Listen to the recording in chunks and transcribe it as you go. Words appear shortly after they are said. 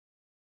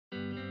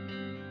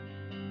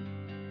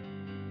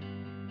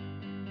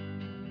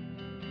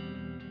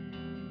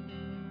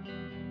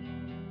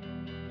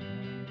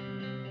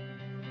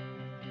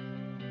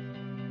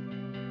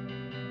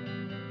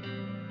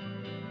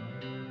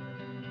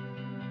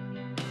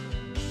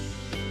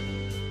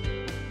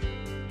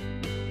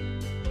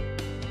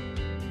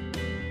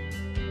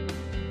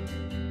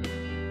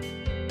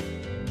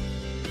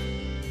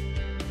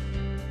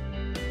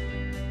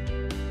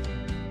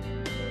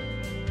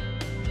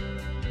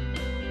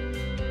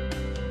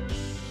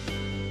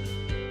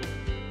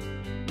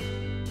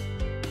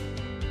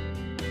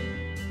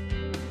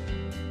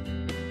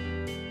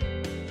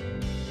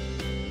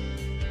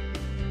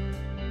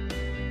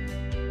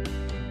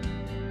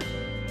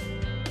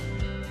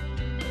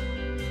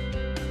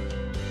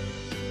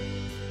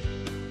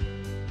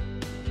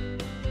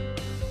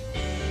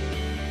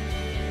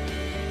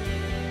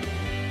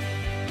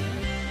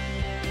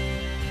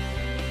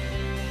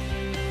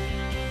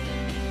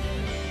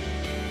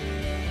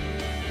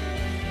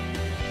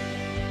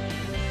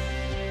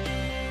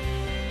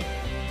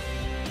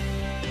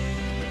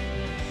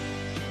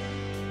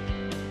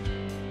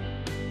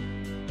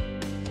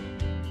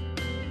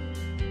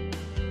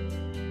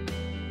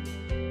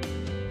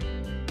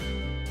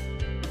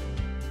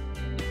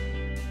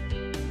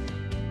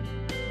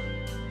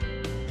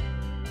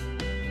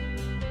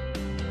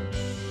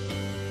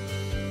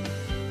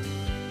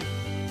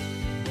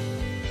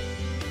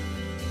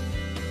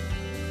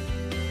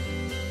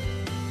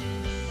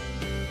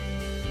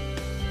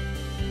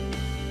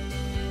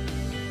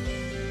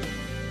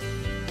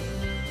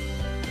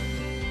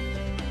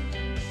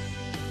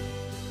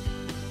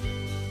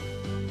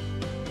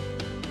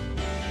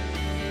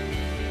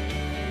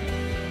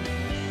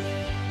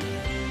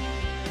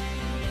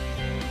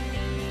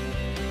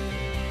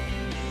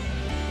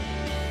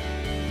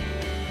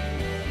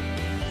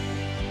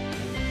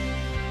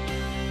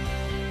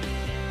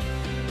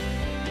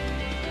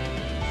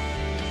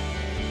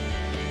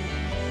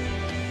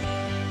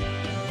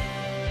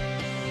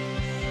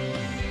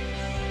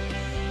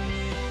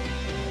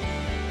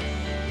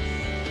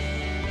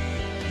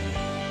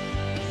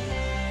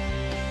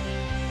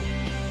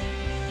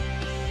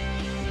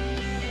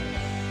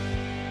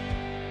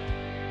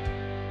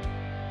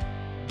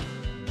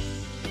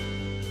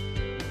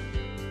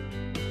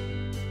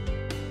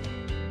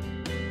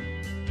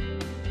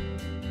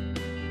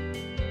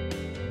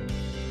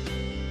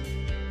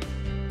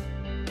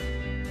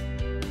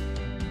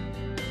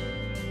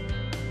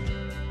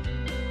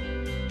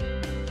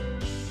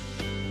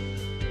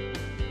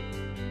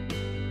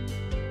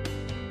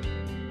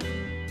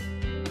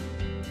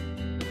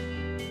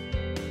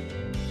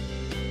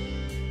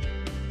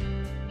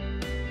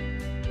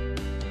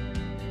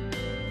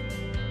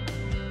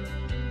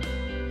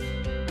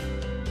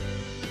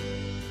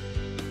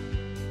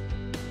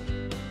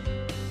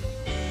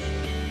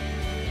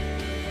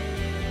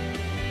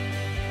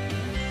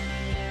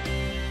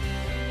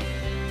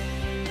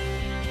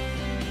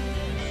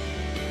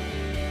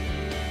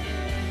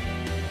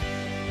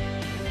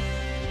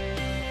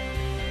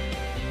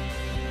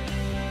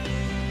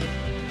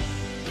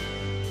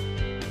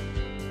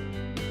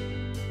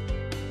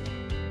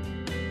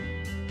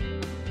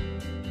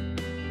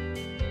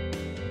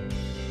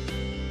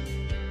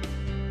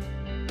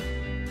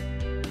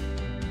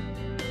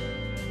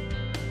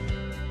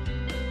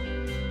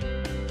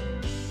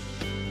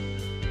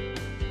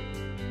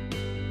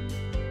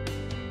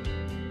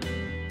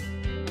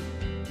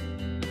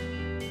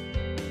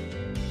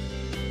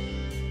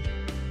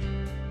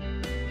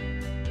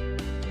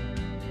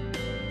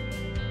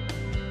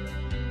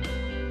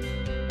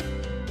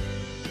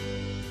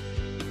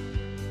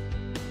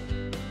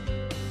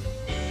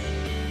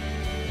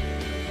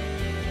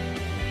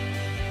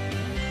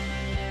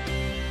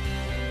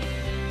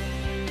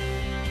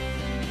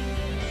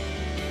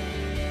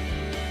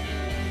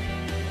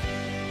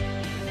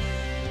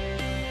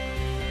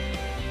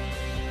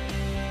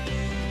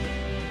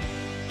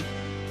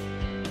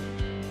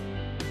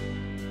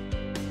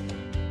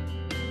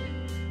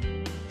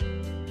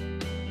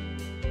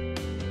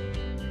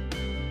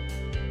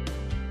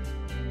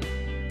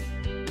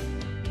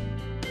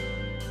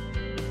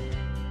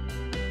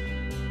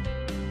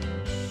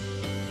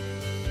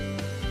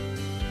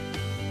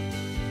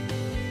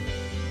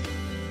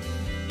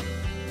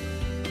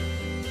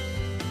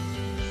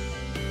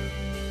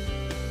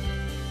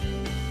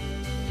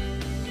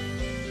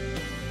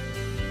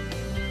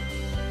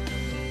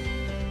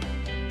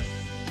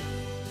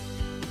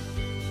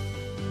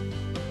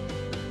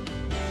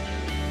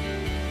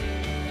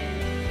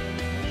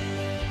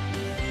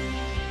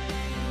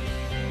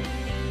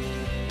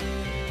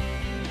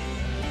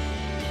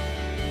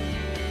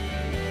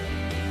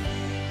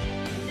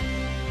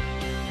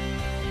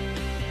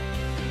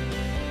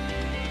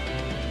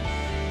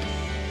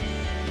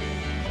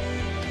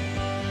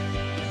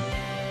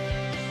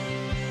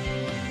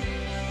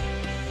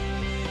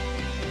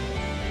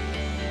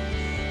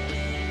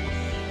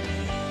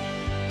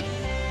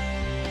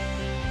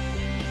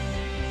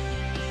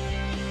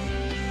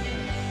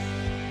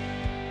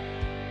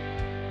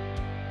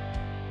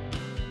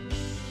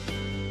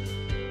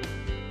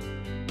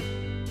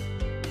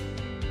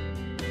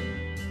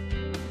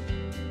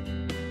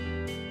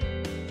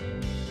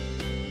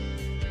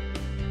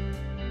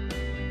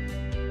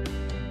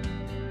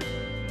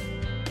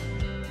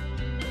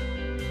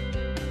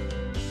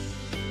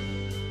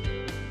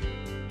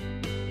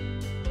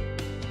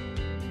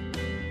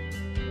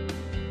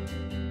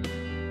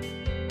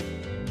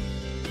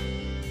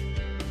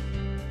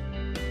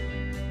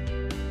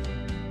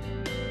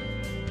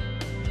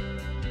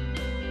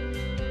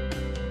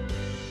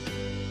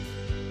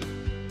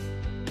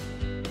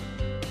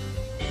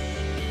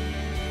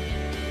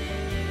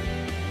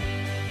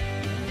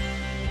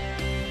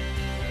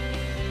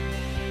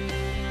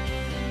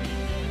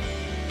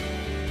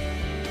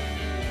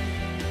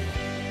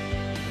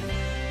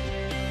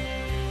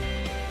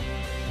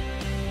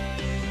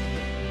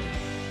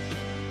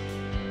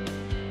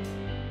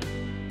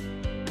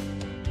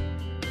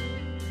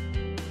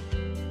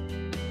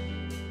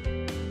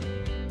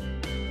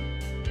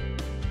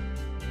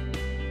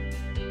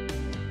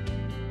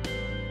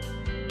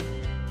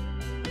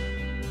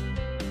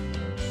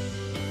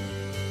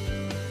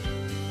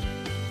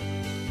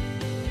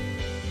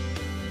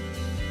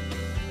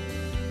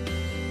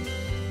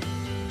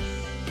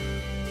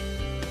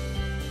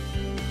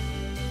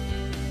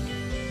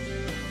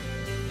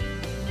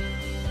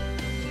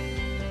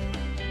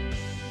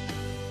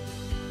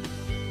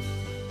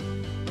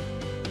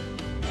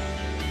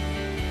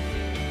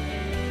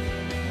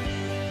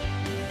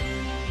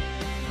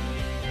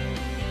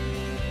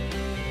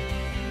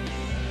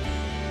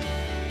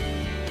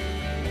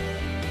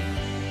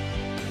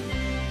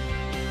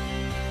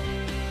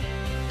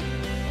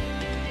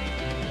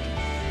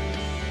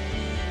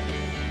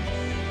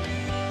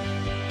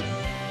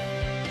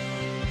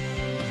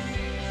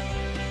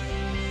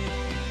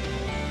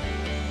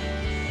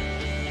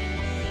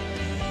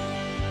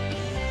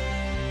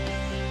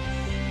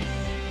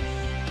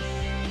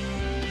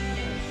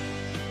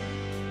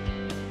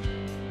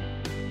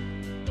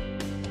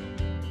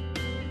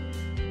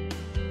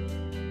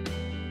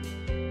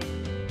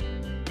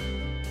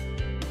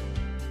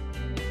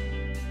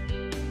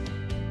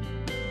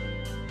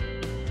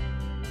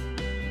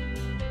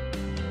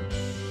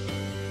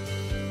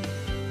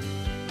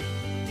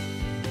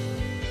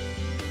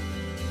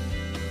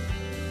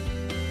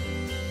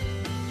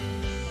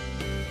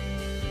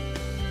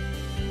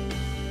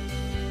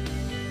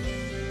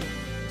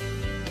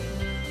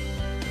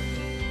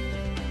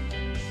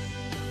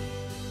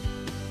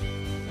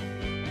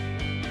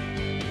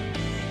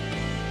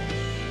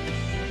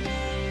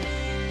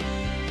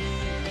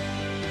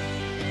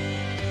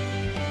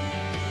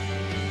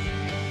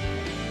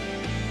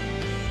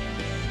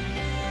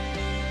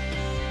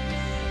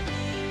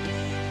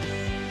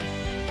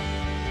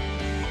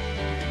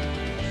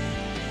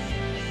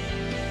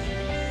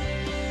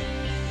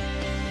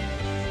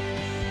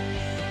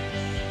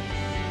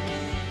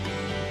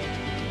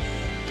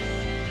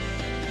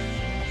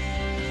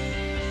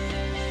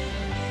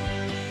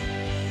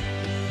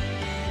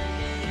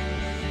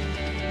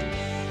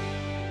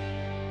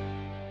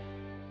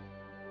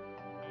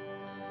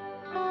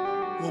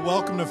Well,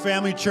 welcome to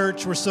Family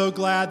Church. We're so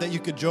glad that you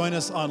could join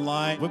us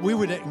online. But we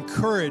would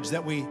encourage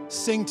that we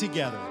sing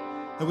together,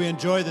 that we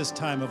enjoy this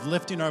time of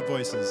lifting our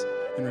voices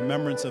in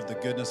remembrance of the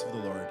goodness of the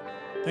Lord.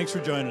 Thanks for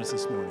joining us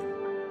this morning.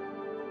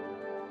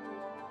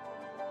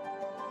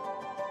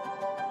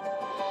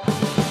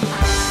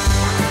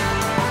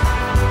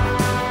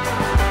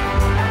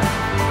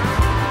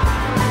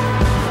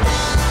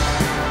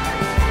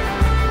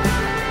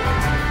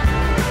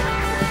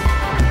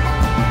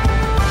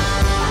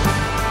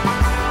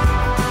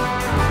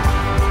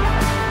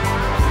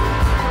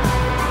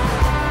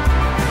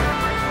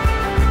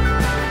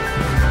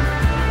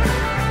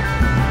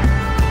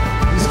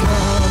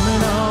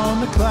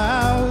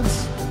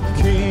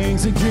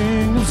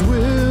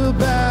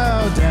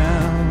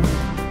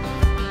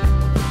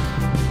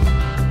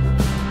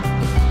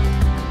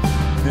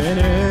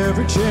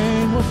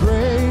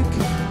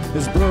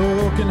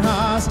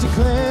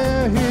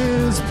 Declare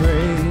his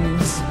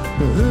praise,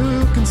 but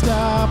who can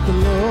stop the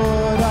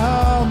Lord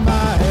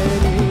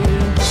Almighty?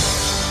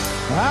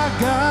 Our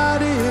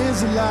God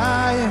is a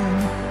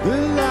lion, the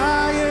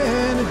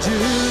Lion of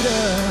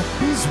Judah.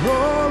 He's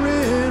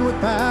roaring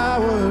with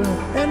power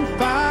and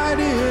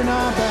fighting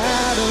our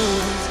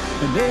battles,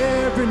 and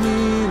every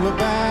knee will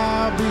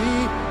bow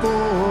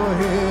before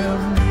him.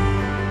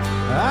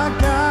 Our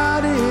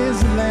God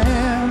is a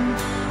lamb,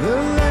 the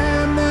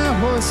lamb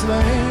that was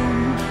slain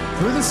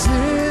for the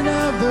sin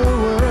of the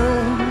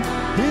world.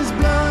 His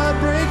blood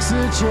breaks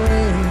a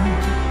chain,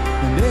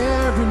 and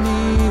every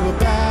knee will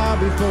bow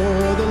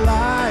before the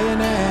Lion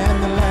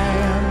and the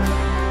Lamb.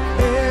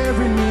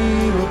 Every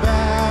knee will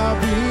bow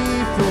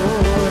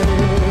before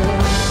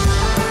him.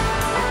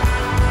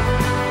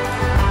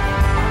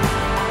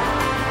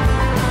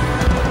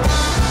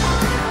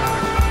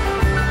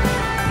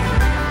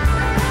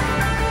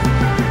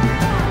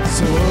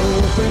 So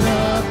open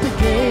up the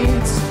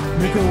gates,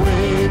 make a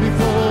way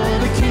before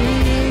the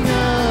King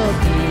of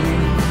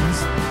Kings.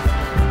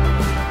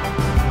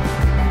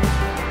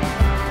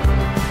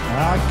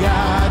 Our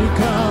God who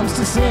comes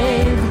to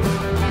save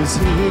is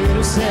here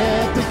to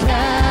set the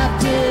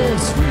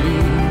captives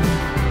free.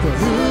 For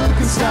who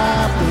can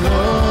stop the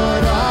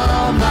Lord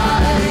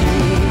Almighty?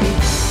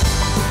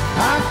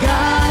 Our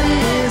God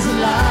is a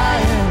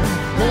lion,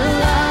 the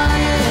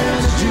Lion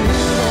of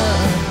Judah.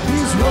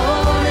 He's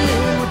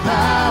rolling with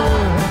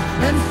power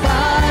and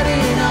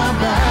fighting our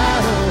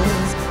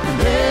battles, and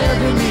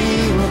every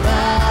knee will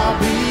bow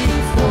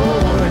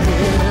before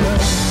him.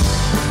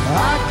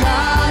 Our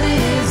God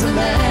is a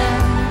lamb,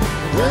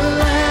 the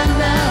lamb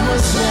that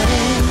was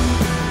slain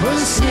for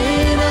the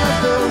sin of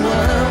the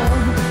world.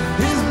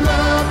 His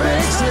blood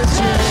breaks the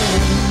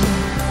chain,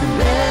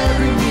 and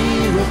every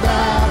knee will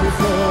bow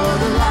before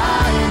the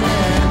Lion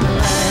and the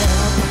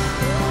Lamb.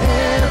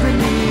 Every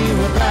knee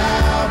will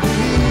bow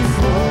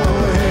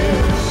before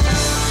him.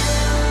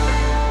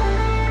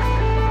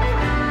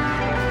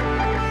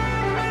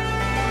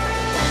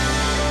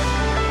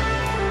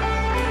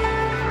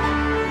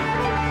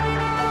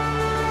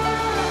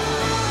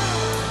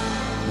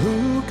 Who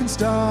can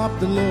stop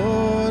the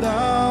Lord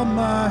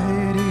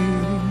Almighty?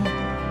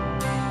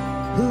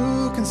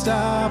 Who can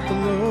stop the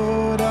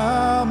Lord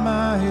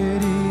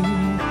Almighty?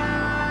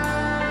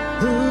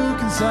 Who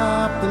can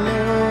stop the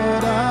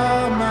Lord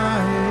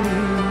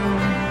Almighty?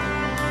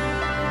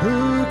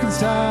 Who can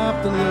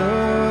stop the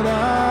Lord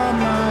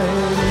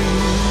Almighty?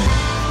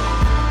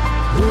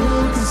 Who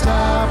can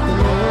stop the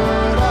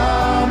Lord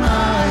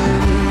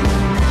Almighty?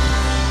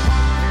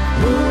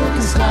 Who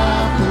can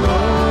stop the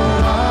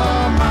Lord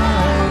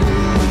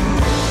Almighty?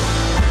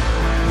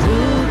 Who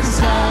can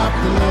stop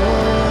the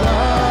Lord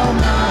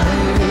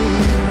Almighty?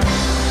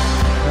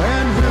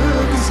 And who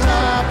can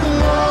stop the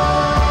Lord?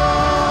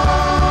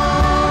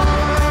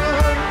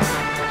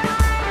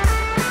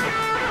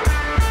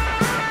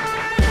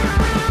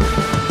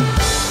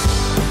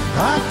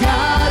 Our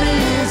God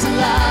is a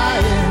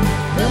lion,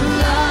 the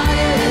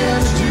Lion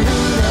of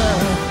Judah.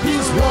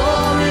 He's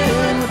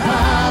roaring with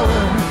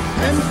power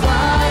and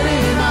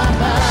fighting our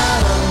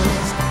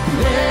battles, and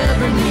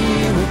every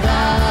knee will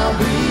bow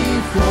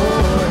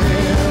before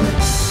him.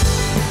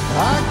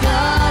 Our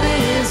God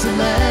is a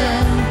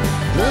lamb,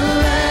 the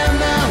lamb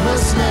that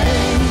was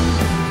slain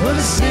for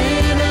the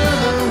sin of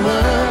the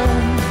world.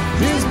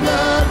 His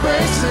blood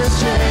breaks the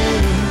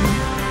chain,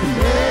 and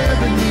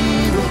every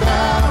knee will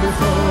bow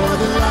before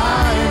the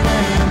Lion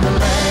and the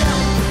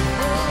Lamb.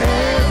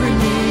 Every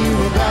knee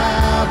will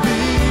bow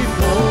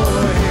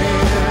before him.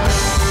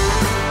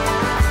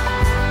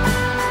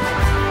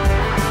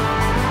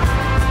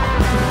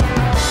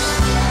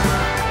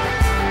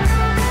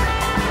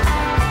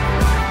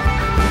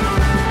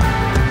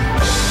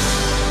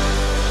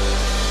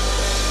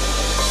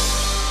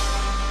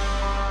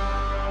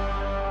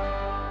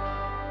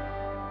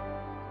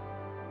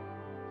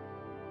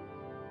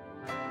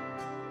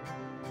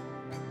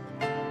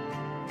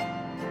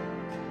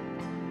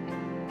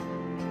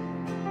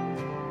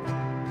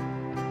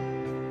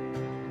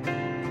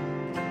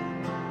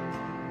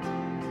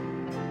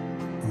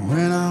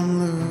 When I'm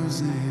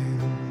losing,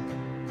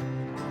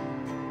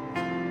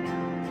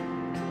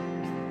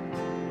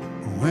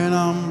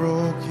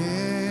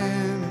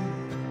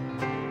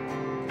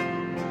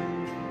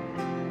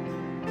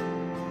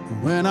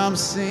 I'm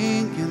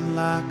sinking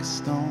like a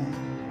stone,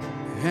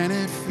 and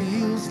it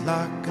feels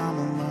like I'm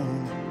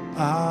alone,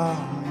 I'll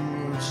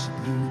worship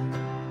you.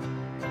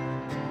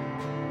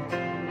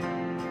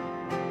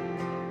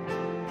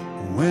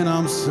 When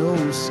I'm so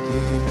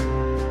scared,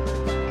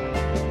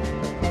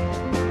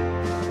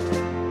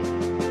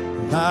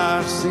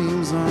 life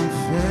seems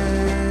unfair.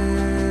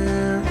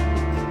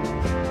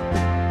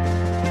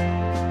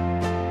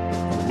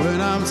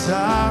 When I'm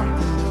tired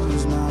and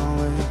lose my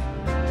way,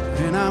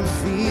 and I'm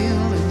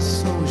feeling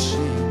so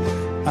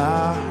ashamed,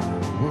 I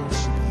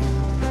worship you.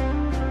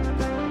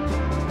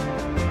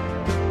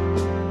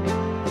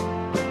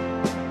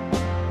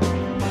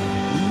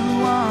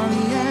 You are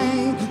the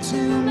anchor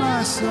to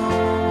my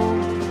soul.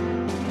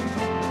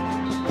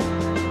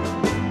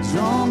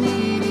 Draw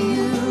me to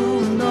you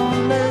and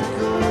don't let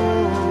go.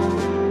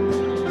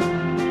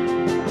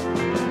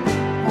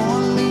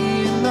 Only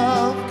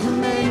love can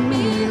make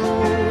me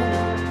whole.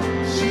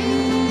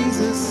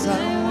 Jesus, I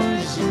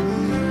worship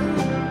you.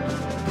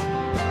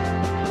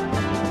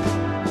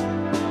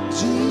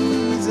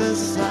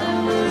 Jesus, I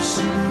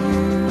worship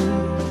you.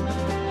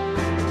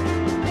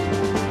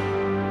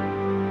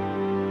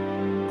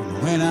 And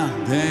when I'm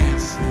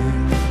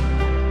dancing,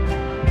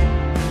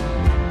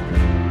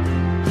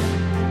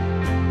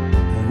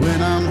 when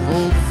I'm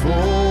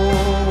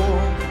hopeful,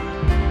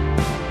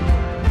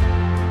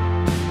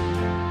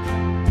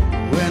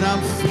 when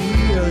I'm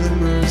feeling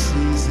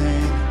mercy's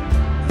hand,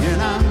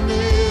 and I'm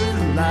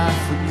living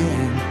life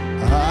again,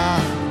 I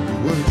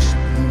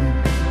worship you.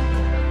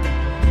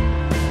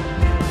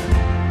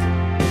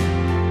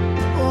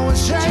 Oh,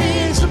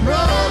 chains are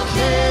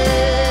broken,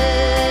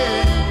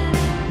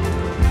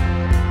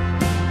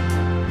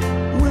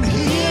 when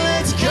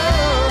healing's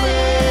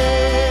coming,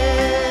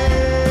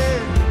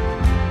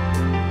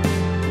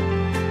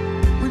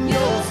 when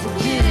your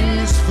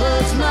forgiveness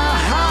floods my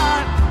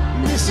heart,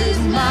 this is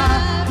my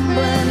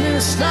brand new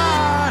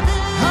start.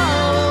 I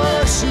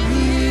worship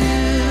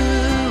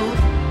you.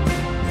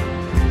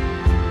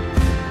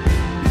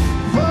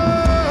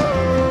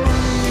 Oh,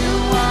 you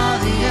are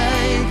the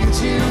anchor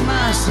to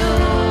my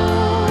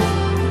soul.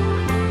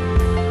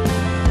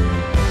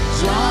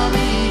 Draw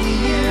me to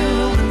you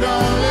and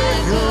don't let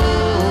go.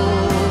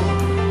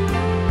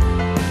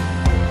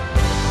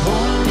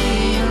 Only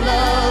your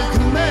love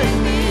can make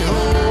me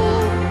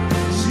whole.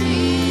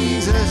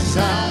 Jesus, I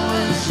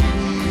worship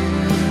you.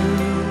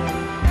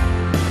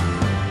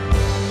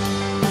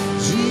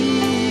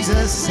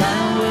 Jesus, I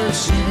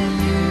worship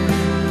you.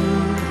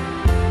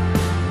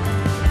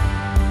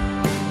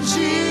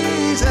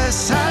 Jesus,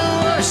 I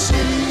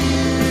worship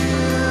you.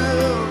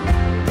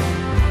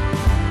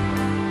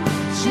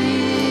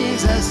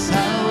 Jesus, I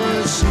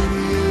worship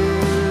you.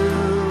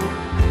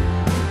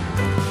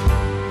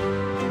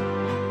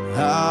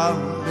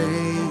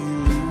 Hallelujah.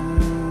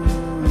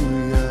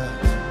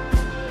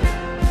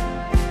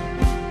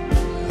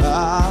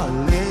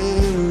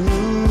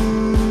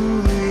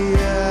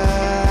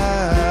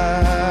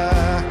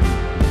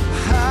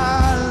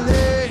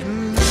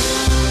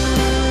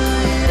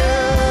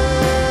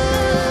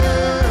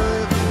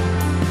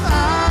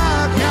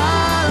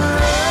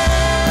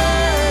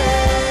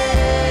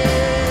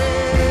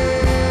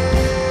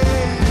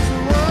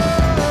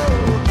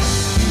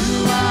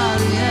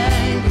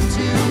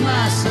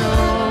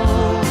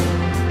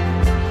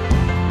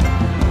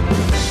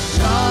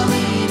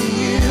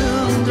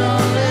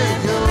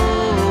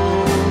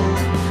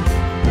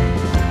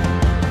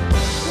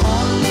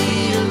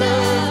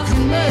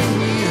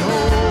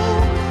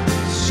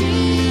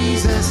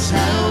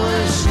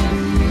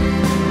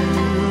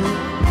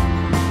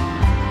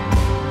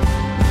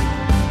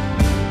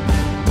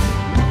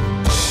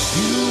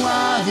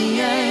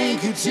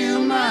 To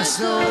my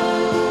soul,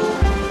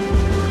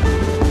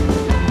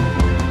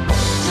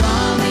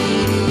 draw me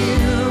to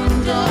you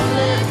and don't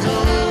let go.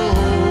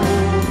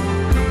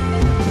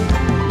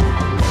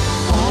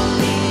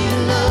 Only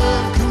your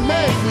love can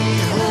make me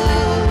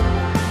whole.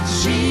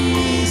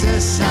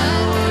 Jesus, I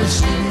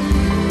worship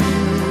you.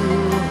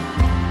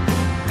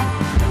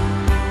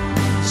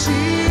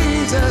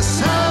 Jesus,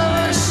 I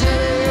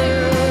worship you.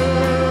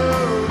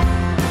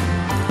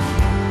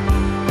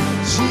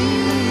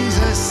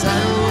 Jesus, I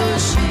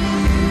worship you.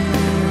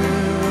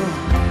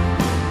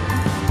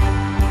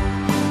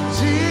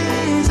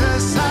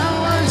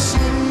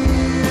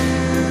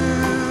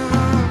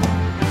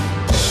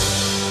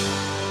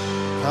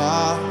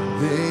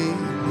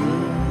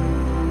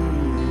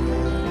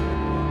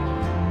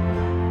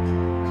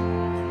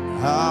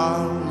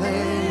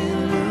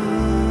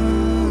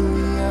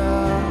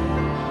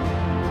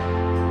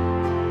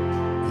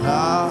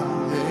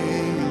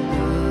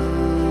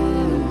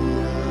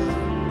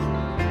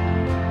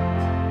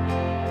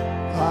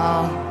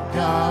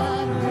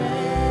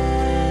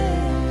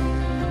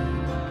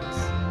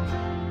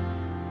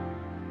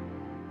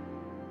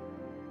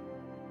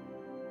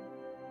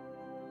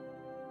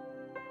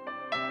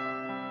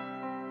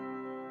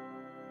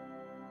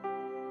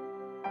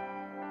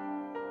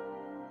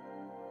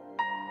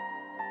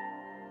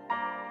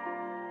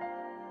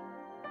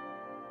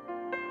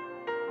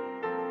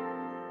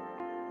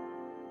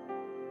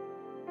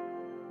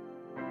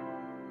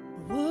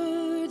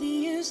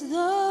 is the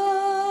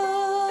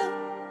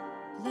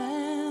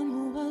Lamb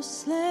who was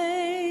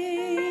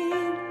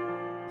slain.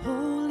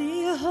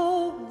 Holy,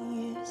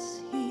 holy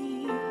is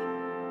He.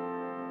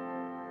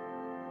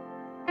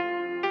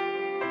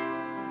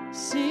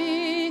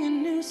 Sing a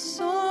new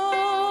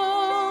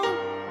song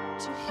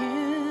to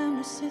Him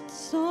who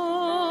sits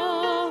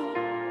on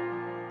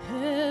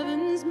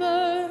heaven's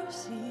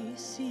mercy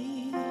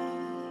seat.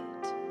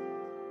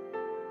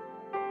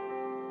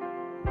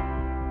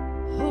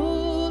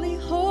 Holy,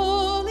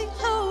 holy,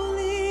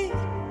 holy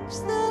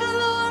is the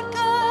Lord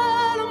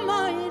God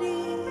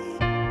Almighty,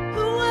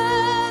 who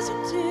was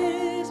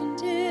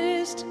and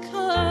is to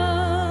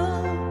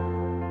come.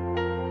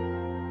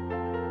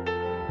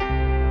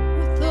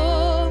 With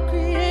all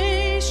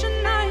creation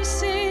I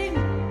sing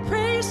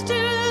praise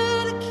to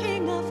the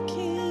King of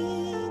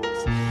Kings.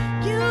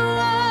 You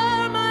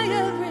are my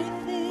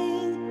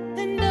everything,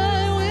 and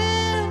I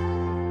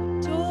will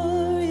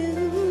adore you.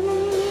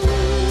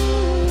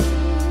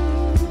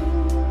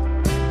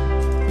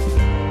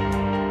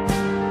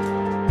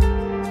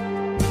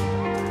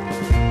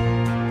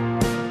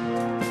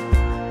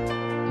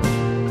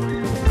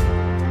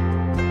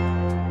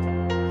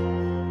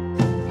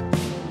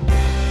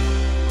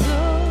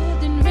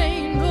 Clothed in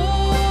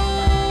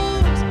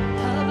rainbows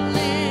of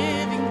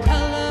living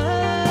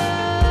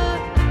color,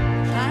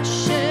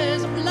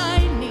 flashes of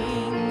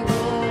lightning,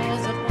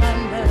 rolls of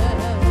thunder.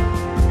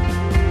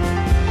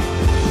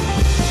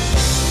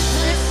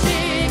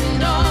 Blessing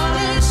and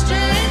honor,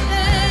 strength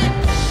and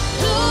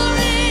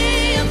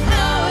glory and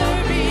power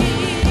be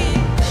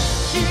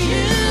to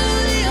you,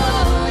 the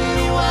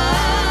only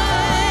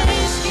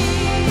wise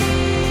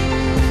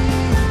King.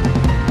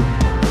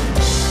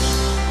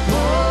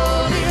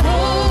 Holy,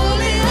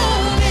 holy,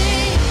 holy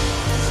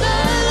is the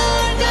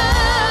Lord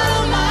God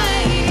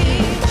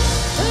Almighty,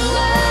 who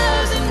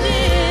was and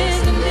is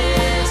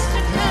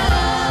to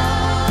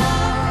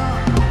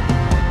come.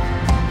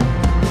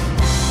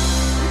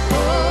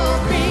 All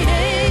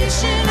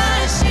creation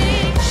I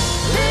sing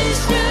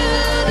praise to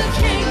the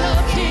King of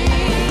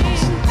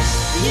Kings.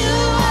 You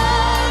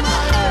are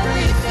my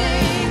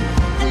everything,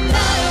 and I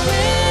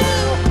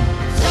will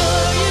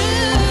adore you.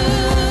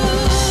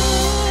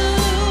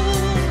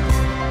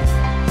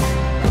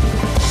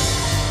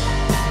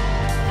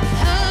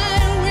 I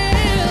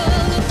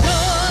will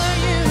adore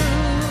you.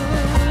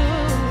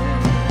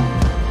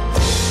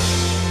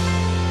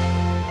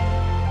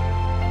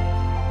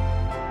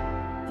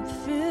 I'm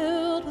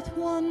filled with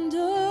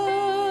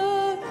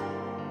wonder,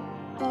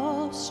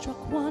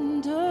 awestruck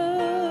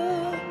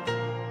wonder,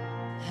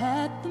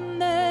 at the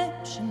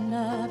mention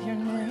of your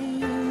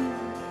name.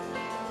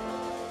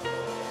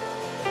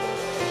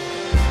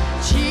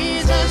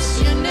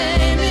 Jesus, your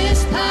name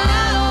is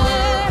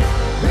power,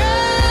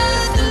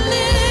 breath and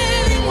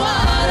living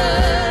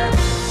water,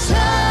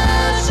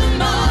 such a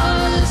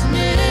marvelous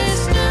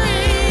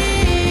mystery.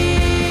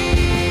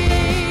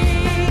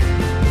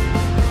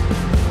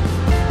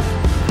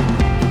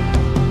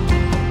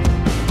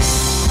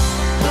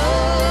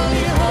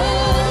 Holy,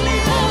 holy,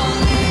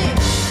 holy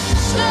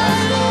is the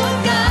Lord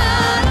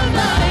God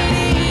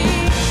Almighty,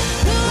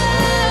 who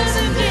was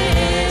and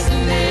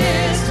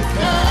is to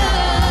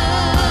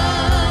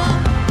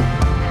come.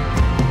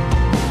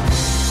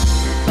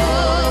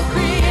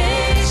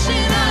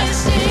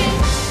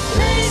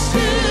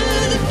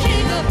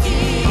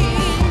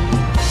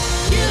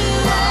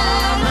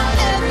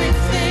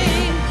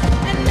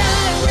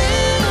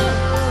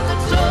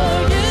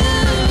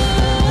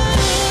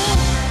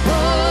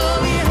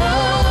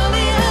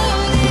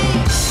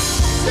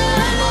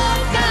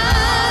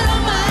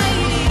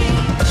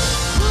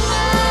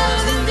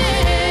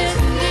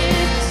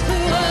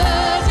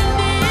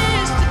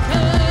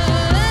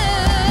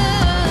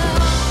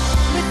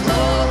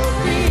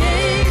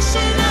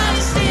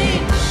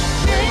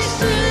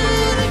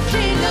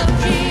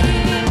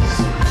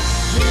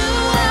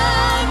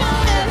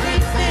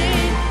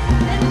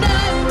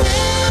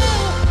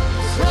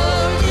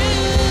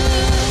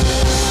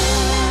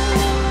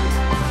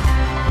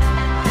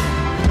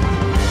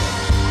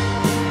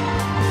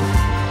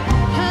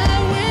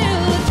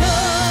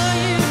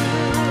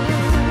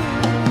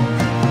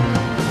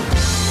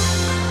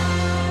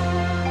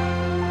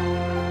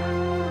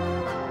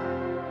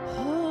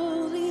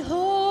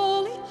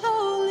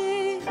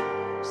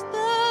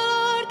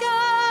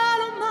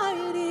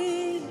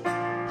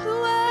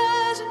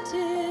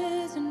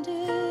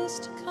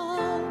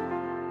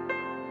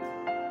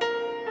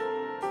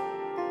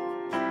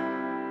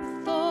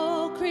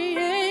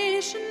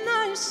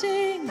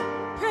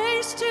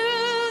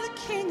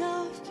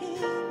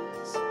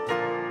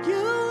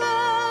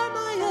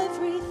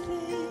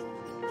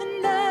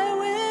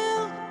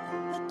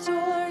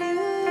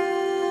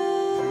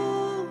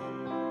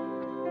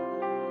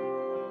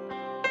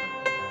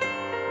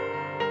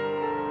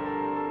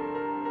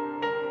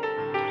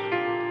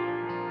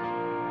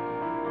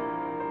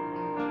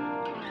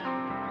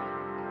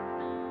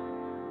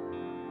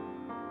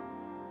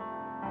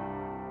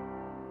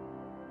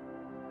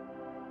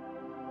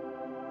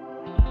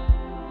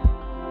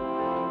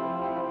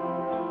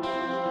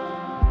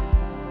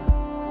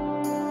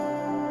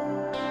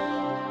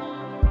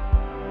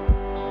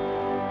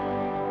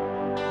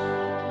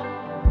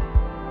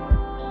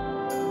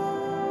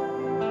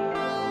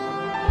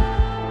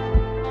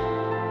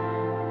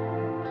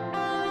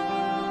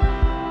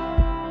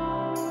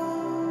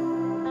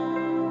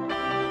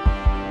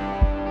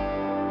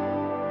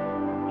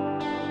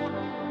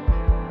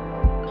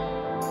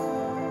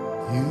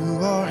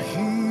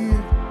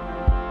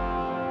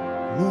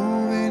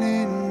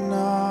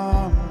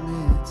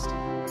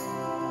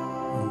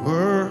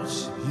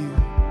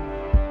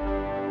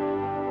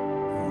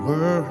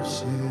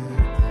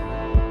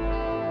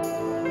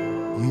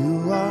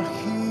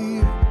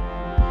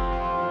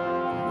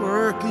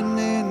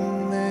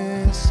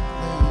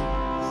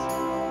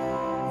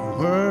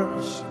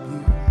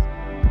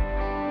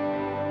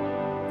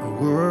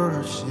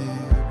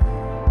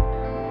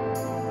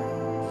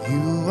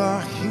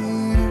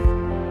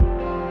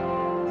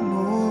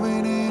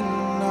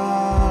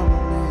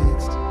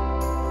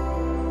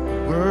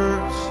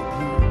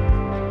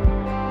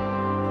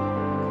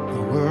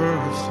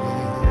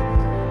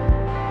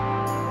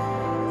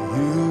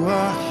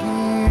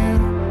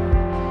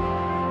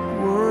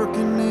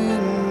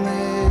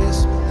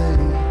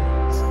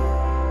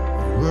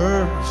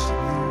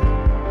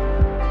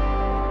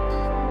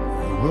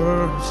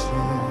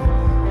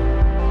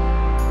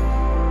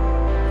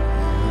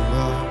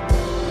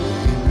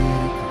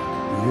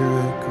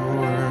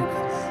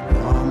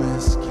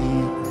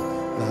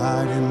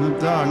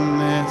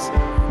 darkness,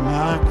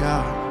 my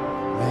God,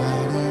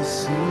 that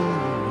is who you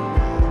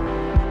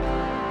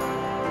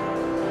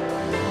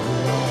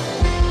are.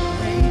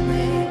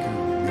 Waymaker,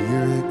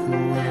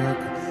 miracle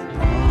worker,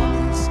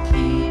 promise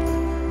keeper,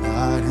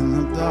 light in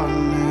the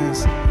darkness,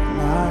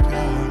 my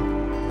God,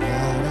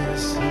 that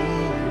is who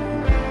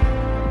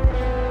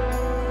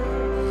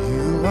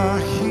you are.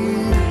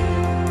 Here,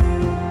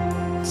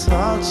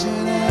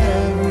 touching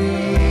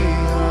every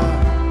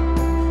heart.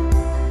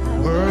 I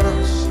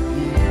worship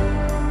you.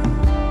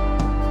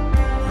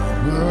 I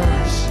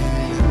worship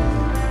you.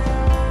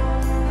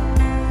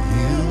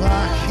 You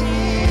are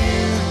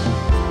here,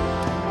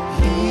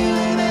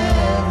 healing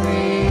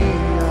every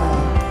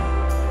heart.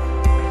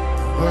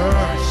 I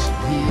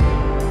worship you.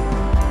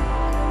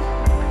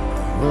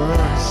 I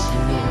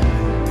worship you.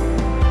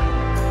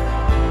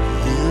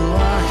 You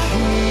are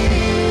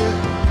here,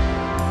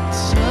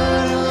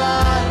 turning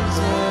lives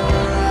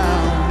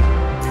around.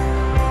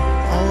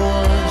 I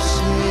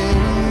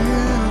worship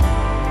you.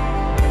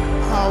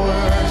 I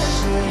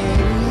worship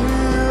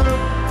you.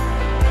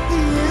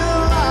 You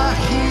are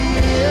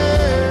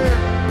here,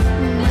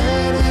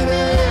 mending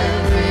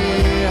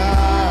every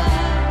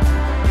heart.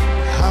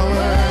 I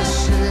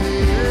worship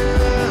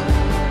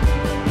you.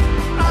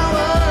 I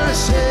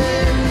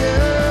worship you.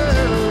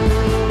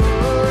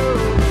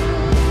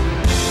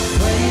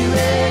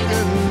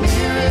 Waymaker,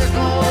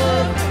 miracle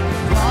worker,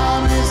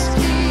 promise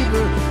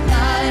keeper,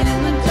 light in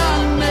the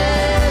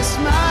darkness,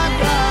 my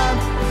God,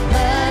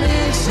 that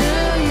is who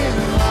you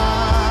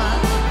are.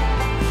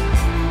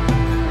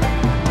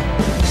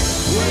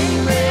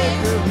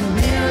 Waymaker,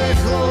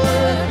 miracle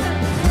worker,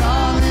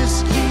 promise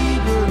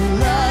keeper,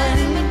 light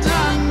in the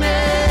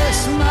darkness,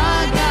 my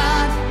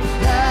God,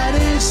 that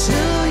is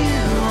who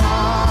you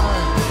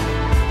are.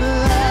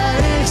 That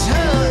is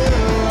who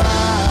you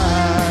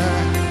are.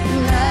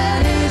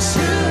 That is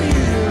who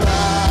you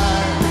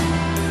are.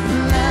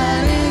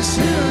 That is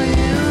who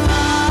you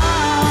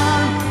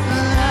are.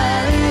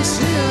 That is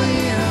who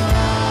you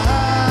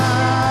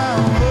are.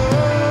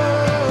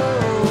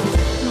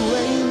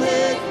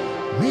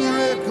 Waymaker,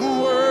 miracle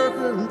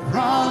worker,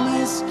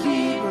 promise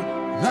keeper,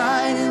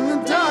 light in the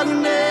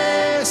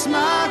darkness,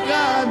 my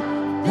God,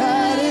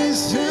 that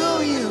is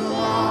who you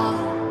are.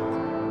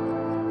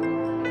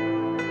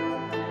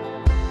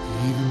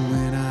 Even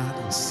when I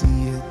don't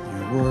see it,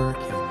 you're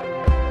working.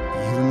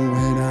 Even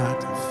when I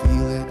don't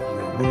feel it,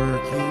 you're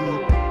working.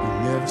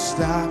 You never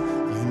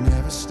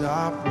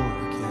stop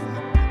working.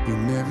 You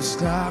never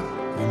stop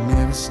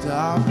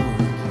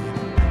working.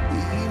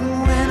 Even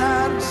when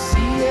I don't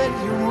see it,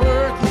 you're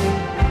working.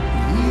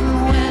 Even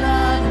when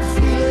I don't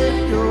feel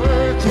it, you're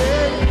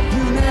working.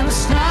 You never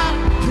stop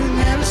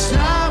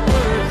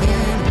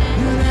working.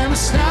 You never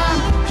stop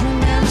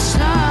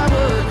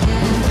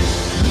working.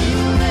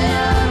 Even when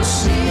I don't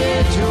see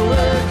it, you're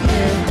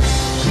working.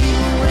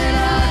 Even when I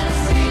don't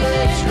feel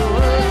it, you're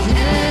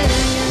working.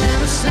 You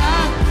never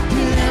stop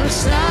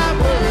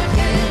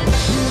working.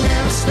 You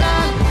never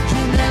stop.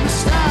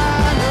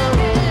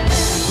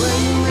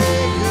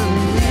 Waymaker,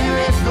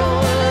 miracle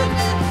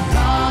worker,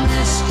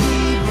 promise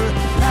keeper,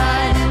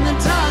 light in the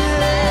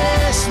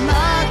darkness,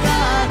 my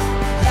God,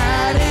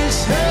 that is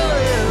who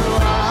you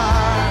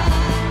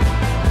are.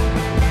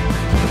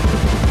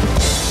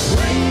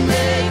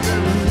 Waymaker,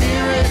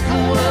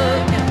 miracle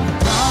worker,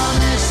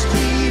 promise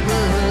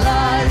keeper,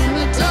 light in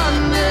the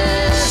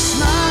darkness,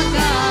 my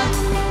God,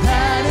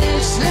 that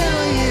is who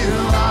you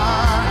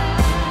are.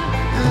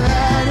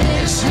 That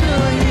is who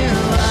you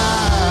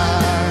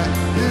are.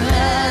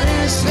 That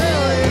is who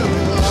you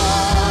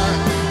are.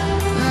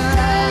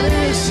 That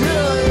is who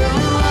you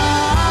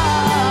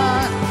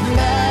are.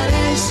 That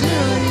is who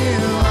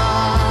you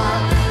are.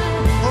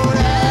 Oh,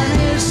 that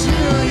is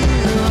who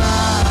you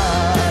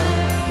are.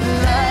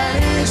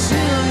 That is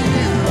who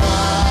you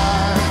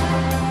are.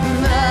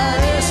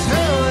 That is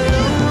who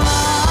you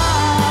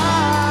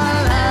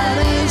are. That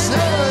is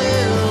who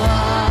you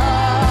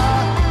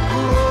are. Oh,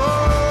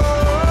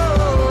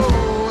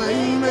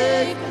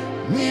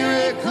 waymaker,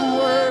 miracle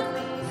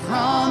worker,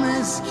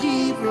 promise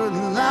keeper,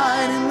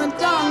 light in the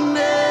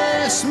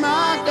darkness,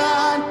 my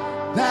God,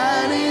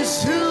 that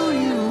is who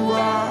you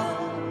are.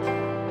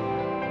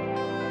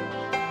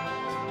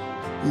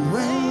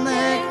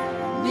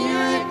 Waymaker,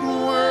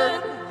 miracle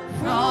worker,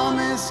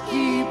 promise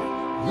keeper,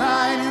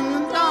 light in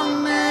the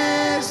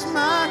darkness,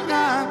 my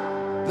God,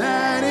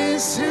 that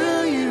is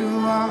who you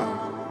are.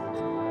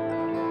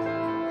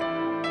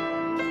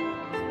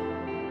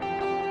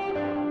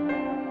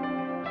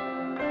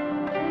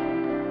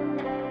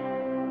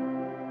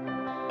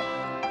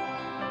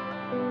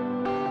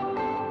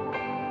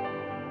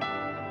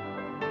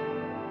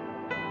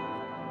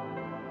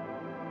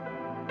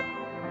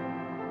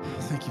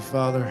 Thank you,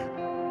 Father,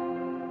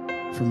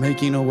 for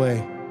making a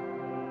way.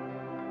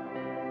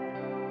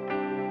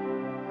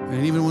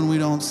 And even when we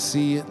don't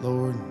see it,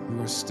 Lord,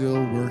 you are still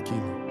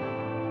working.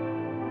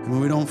 And when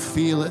we don't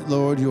feel it,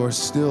 Lord, you are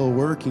still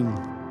working.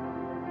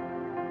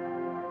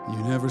 You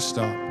never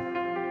stop.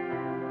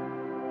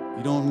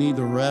 You don't need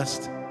the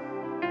rest.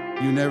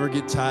 You never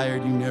get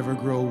tired. You never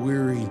grow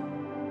weary.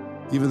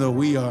 even though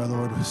we are,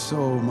 Lord,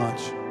 so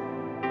much.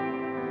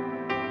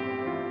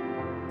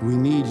 We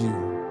need you.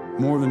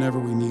 More than ever,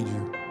 we need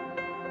you.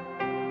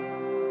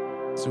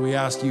 So we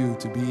ask you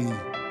to be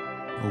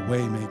a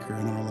way maker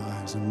in our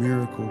lives, a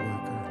miracle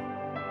worker.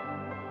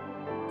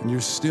 And you're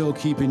still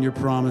keeping your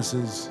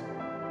promises.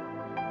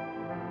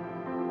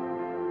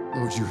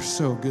 Lord, you're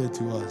so good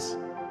to us.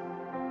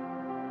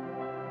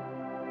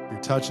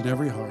 You're touching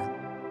every heart.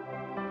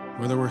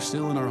 Whether we're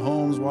still in our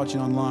homes watching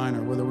online,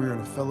 or whether we're in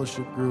a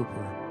fellowship group,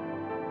 or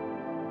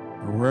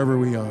wherever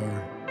we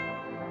are,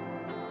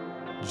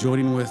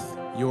 joining with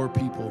your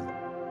people.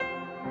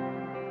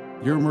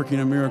 You're working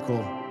a miracle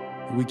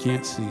that we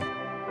can't see.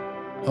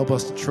 Help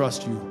us to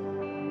trust you.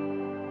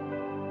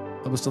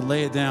 Help us to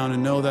lay it down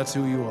and know that's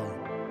who you are.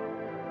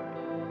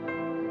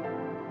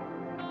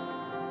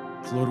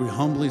 So Lord, we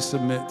humbly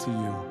submit to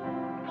you,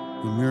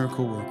 the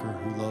miracle worker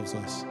who loves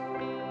us.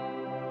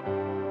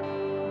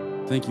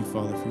 Thank you,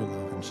 Father, for your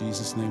love. In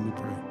Jesus' name we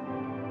pray.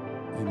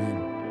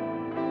 Amen.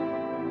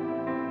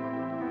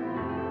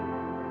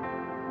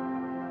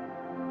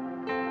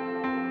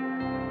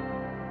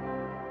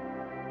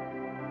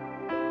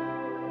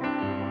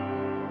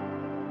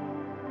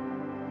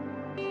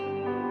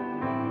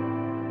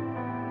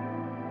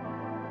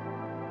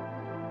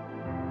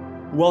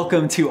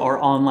 Welcome to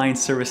our online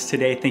service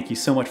today. Thank you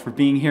so much for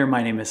being here.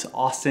 My name is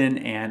Austin,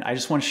 and I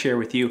just want to share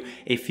with you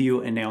a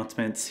few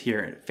announcements here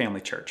at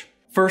Family Church.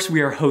 First,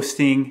 we are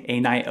hosting a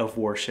night of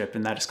worship,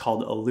 and that is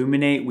called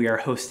Illuminate. We are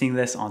hosting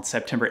this on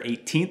September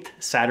 18th,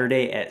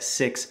 Saturday at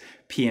 6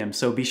 p.m.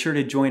 So be sure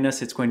to join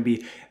us. It's going to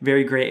be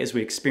very great as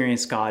we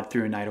experience God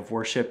through a night of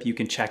worship. You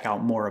can check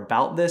out more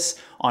about this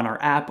on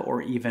our app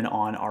or even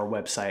on our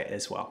website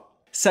as well.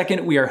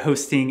 Second, we are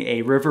hosting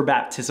a river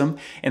baptism,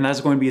 and that's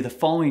going to be the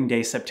following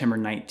day, September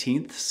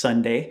 19th,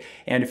 Sunday.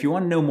 And if you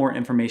want to know more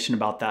information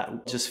about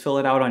that, just fill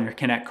it out on your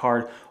Connect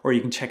card, or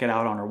you can check it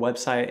out on our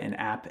website and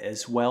app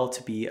as well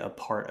to be a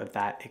part of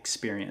that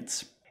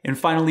experience. And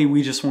finally,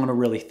 we just want to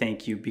really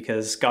thank you,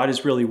 because God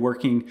is really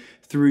working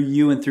through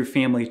you and through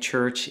Family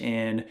Church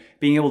in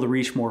being able to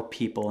reach more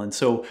people. And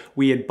so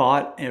we had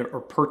bought or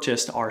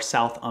purchased our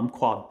South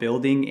Umpqua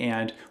building,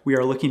 and we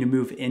are looking to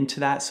move into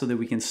that so that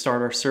we can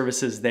start our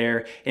services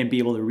there and be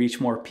able to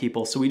reach more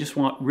people. So we just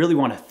really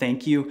want to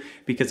thank you,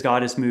 because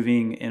God is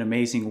moving in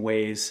amazing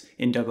ways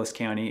in Douglas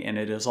County, and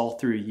it is all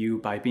through you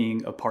by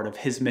being a part of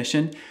his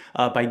mission,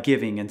 by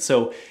giving. And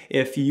so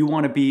if you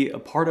want to be a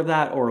part of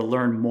that or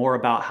learn more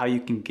about how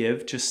you can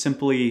give, just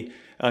simply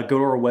go to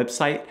our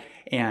website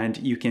and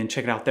you can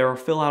check it out there, or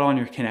fill out on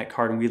your Connect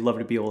card, and we'd love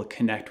to be able to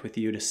connect with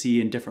you to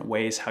see in different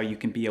ways how you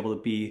can be able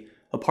to be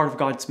a part of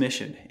God's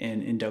mission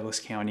in Douglas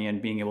County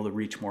and being able to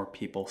reach more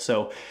people.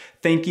 So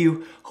thank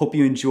you. Hope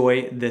you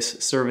enjoy this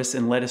service,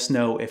 and let us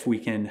know if we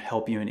can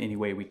help you in any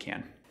way we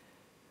can.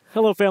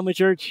 Hello, Family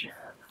Church.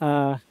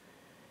 I've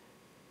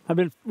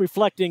been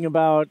reflecting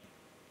about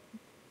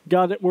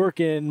God at work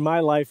in my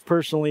life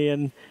personally,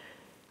 and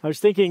I was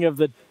thinking of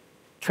the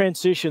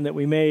transition that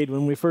we made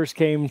when we first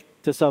came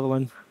to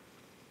Sutherland.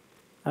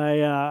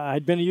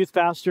 I'd been a youth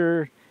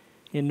pastor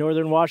in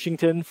northern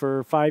Washington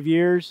for 5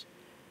 years.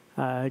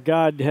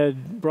 God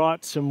had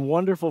brought some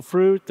wonderful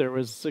fruit. There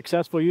was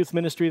successful youth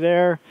ministry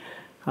there.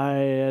 I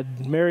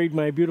had married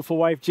my beautiful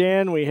wife,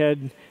 Jan. We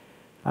had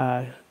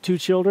 2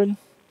 children,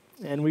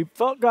 and we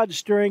felt God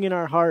stirring in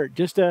our heart,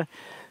 just a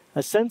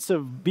sense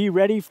of be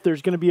ready if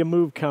there's going to be a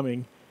move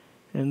coming.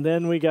 And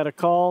then we got a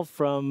call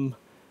from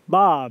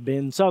Bob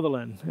in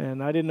Sutherland,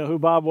 and I didn't know who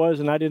Bob was,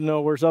 and I didn't know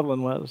where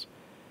Sutherland was.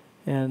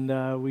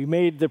 And we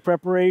made the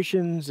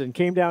preparations and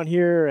came down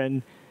here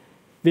and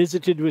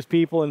visited with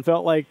people and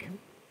felt like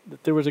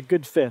that there was a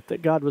good fit,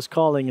 that God was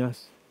calling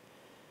us.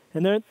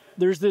 And then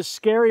there's this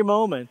scary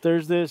moment.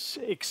 There's this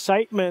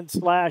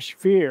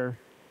excitement/fear.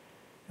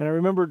 And I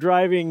remember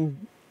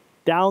driving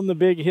down the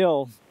big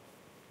hill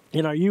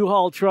in our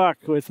U-Haul truck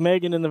with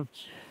Megan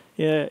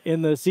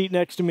in the seat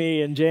next to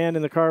me and Jan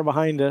in the car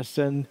behind us,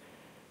 and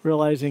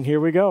realizing,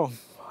 here we go.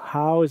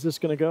 How is this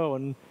going to go?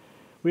 And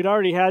we'd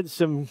already had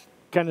some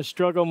kind of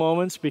struggle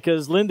moments,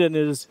 because Linden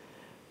is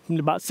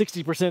about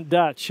 60%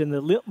 Dutch, and the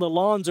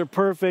lawns are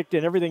perfect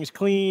and everything's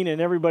clean and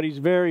everybody's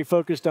very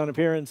focused on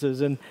appearances.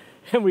 And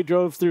we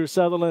drove through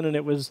Sutherland, and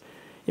it was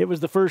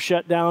the first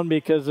shutdown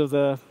because of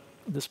the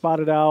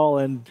spotted owl.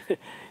 And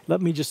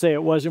let me just say,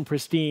 it wasn't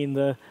pristine.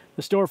 The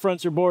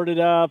storefronts are boarded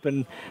up,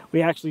 and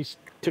we actually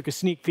took a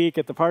sneak peek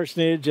at the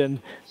parsonage, and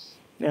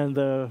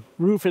the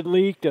roof had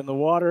leaked and the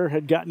water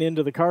had gotten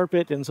into the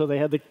carpet, and so they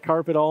had the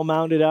carpet all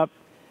mounded up.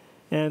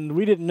 And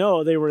we didn't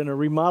know they were in a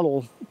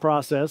remodel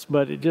process,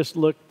 but it just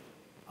looked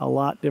a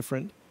lot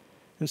different.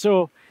 And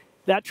so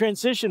that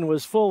transition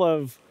was full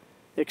of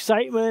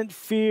excitement,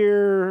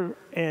 fear,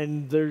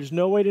 and there's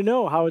no way to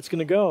know how it's going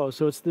to go.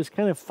 So it's this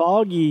kind of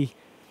foggy,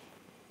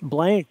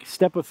 blank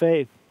step of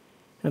faith.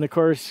 And of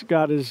course,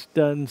 God has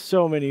done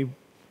so many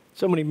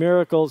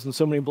miracles and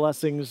so many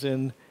blessings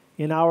in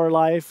our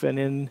life and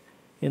in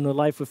the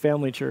life of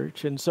Family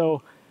Church. And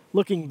so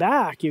looking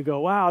back, you go,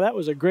 wow, that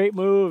was a great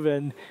move,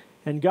 and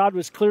God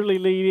was clearly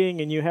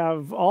leading, and you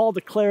have all the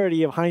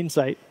clarity of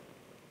hindsight.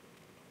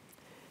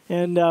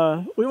 And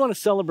we want to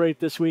celebrate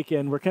this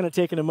weekend. We're kind of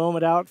taking a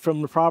moment out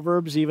from the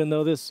Proverbs, even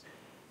though this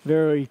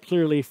very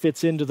clearly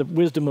fits into the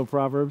wisdom of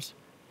Proverbs.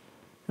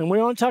 And we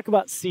want to talk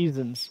about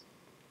seasons.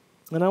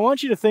 And I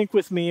want you to think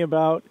with me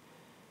about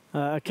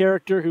a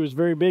character who was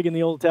very big in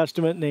the Old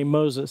Testament named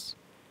Moses.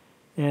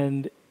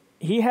 And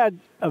he had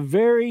a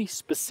very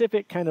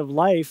specific kind of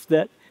life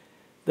that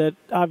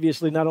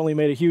obviously not only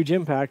made a huge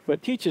impact,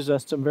 but teaches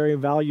us some very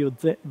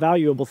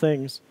valuable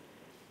things.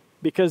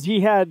 Because he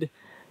had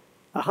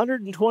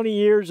 120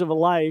 years of a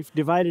life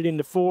divided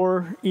into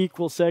 4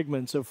 equal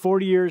segments of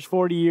 40 years,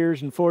 40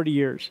 years, and 40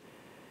 years.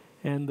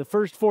 And the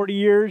first 40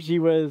 years, he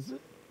was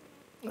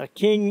a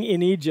king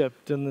in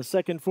Egypt. And the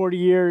second 40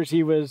 years,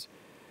 he was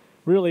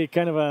really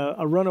kind of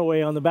a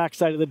runaway on the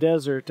backside of the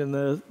desert. And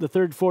the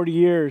third 40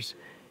 years,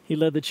 he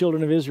led the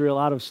children of Israel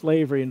out of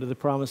slavery into the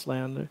promised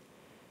land.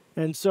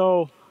 And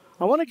so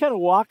I want to kind of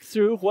walk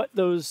through what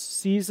those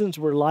seasons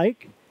were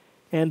like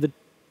and the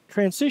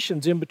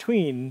transitions in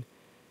between.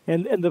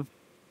 And the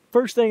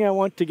first thing I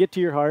want to get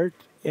to your heart,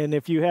 and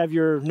if you have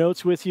your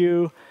notes with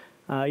you,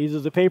 either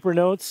the paper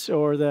notes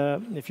or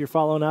if you're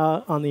following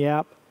out on the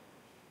app,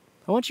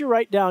 I want you to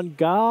write down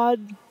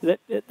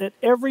that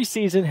every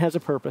season has a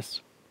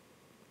purpose.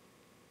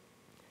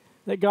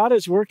 That God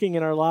is working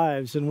in our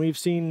lives, and we've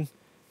seen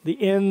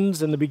the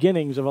ends and the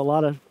beginnings of a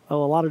lot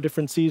of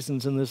different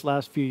seasons in this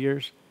last few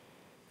years.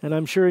 And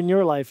I'm sure in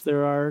your life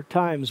there are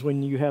times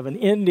when you have an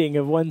ending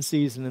of one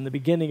season and the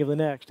beginning of the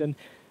next. And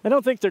I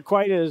don't think they're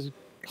quite as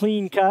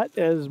clean cut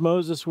as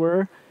Moses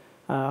were.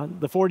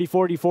 The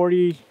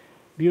 40-40-40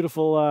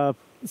 beautiful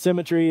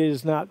symmetry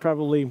is not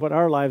probably what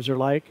our lives are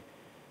like.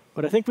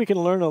 But I think we can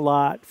learn a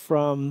lot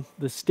from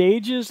the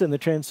stages and the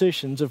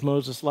transitions of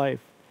Moses' life.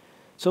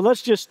 So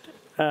let's just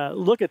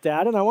look at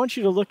that. And I want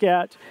you to look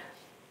at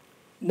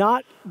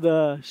not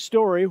the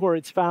story where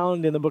it's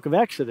found in the book of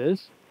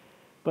Exodus,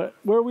 but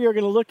where we are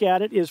going to look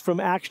at it is from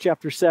Acts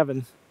chapter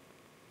 7.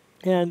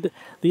 And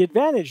the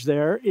advantage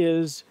there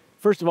is,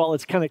 first of all,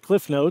 it's kind of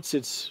Cliff Notes.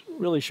 It's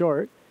really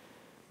short.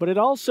 But it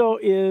also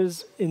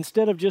is,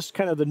 instead of just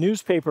kind of the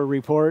newspaper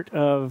report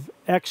of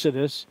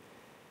Exodus,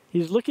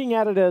 he's looking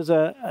at it as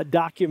a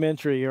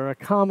documentary or a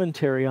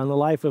commentary on the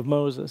life of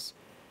Moses.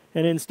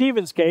 And in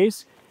Stephen's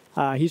case,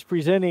 he's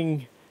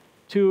presenting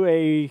to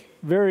a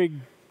very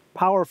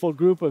powerful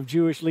group of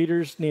Jewish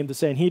leaders named the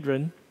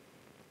Sanhedrin,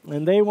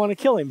 and they want to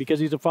kill him because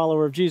he's a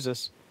follower of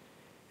Jesus.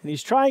 And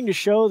he's trying to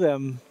show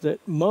them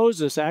that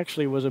Moses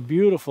actually was a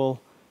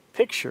beautiful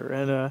picture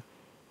and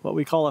what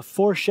we call a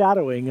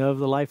foreshadowing of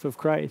the life of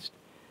Christ.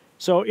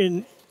 So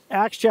in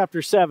Acts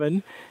chapter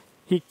 7,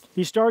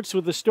 he starts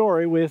with the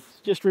story with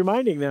just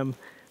reminding them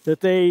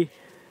that the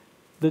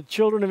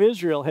children of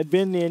Israel had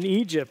been in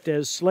Egypt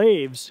as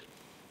slaves.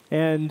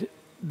 And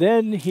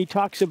then he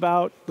talks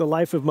about the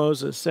life of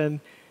Moses. And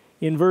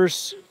in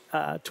verse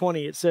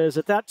 20, it says,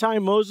 "At that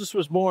time Moses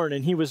was born,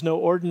 and he was no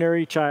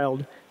ordinary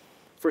child.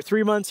 For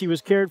 3 months he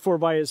was cared for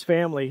by his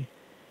family.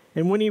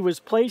 And when he was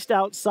placed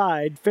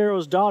outside,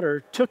 Pharaoh's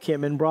daughter took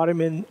him and brought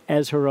him in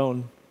as her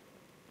own."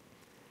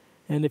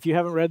 And if you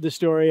haven't read the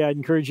story, I'd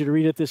encourage you to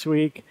read it this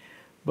week.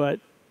 But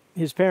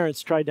his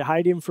parents tried to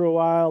hide him for a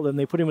while, and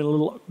they put him in a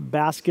little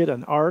basket,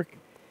 an ark,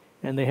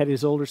 and they had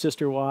his older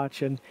sister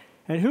watch. And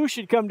who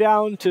should come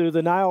down to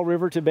the Nile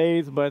River to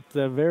bathe but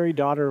the very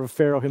daughter of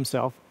Pharaoh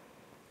himself?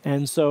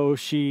 And so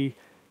she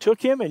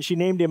took him and she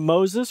named him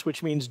Moses,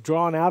 which means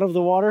drawn out of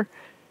the water.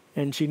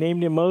 And she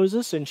named him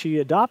Moses, and she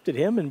adopted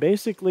him. And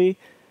basically,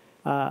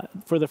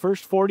 for the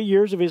first 40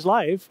 years of his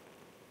life,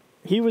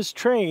 he was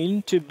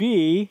trained to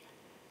be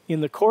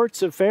in the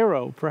courts of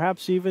Pharaoh,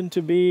 perhaps even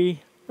to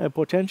be a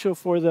potential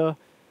for the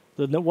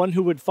one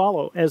who would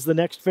follow as the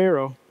next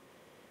Pharaoh.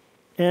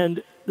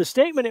 And the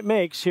statement it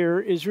makes here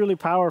is really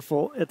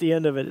powerful at the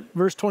end of it.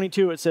 Verse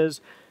 22, it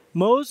says,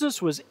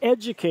 "Moses was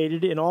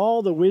educated in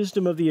all the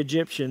wisdom of the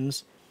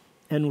Egyptians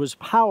and was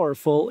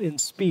powerful in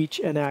speech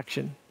and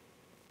action."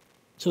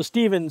 So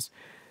Stephen's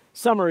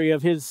summary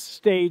of his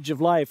stage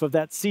of life, of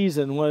that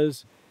season,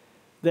 was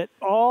that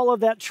all of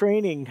that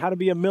training, how to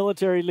be a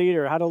military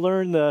leader, how to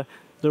learn the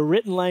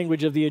written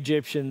language of the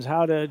Egyptians,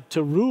 how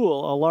to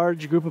rule a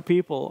large group of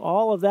people,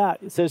 all of that,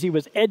 it says he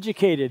was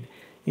educated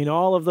in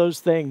all of those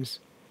things.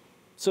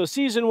 So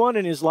season 1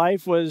 in his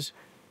life was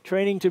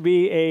training to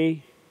be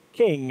a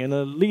king and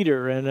a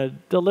leader and a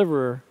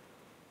deliverer.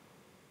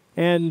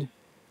 And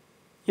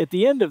at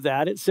the end of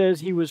that, it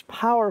says he was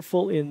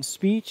powerful in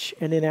speech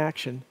and in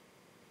action.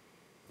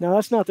 Now,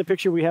 that's not the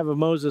picture we have of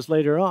Moses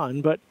later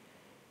on, but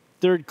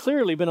there had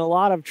clearly been a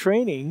lot of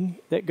training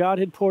that God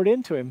had poured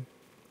into him.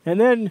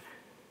 And then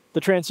the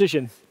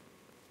transition.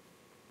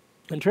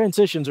 And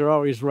transitions are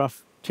always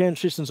rough.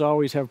 Transitions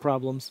always have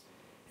problems.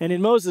 And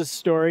in Moses'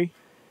 story,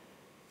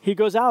 he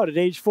goes out at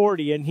age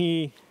 40 and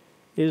he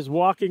is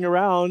walking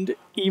around.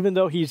 Even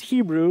though he's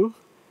Hebrew,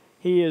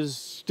 he is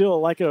still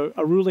like a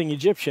ruling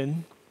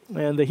Egyptian.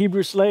 And the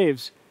Hebrew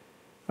slaves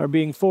are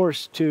being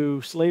forced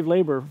to slave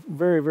labor,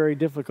 very, very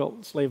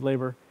difficult slave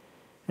labor.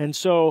 And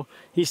so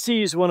he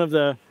sees one of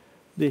the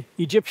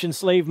Egyptian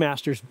slave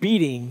masters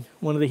beating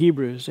one of the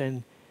Hebrews,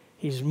 and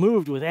he's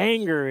moved with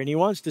anger and he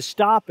wants to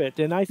stop it.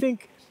 And I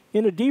think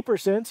in a deeper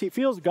sense, he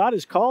feels God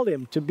has called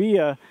him to be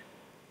a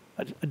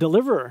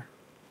deliverer.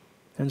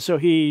 And so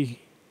he's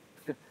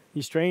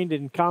trained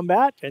in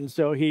combat, and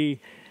so he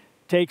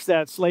takes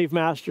that slave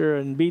master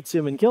and beats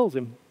him and kills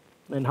him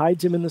and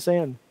hides him in the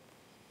sand.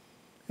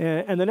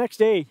 And the next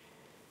day,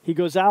 he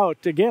goes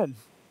out again,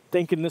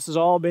 thinking this has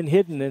all been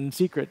hidden in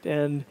secret.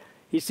 And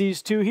he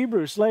sees two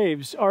Hebrew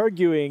slaves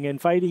arguing and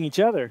fighting each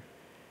other.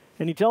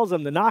 And he tells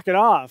them to knock it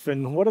off.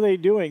 And what are they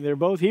doing? They're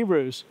both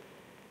Hebrews.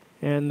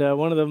 And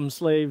one of them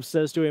slaves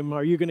says to him,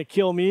 "Are you going to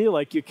kill me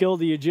like you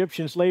killed the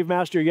Egyptian slave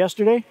master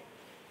yesterday?"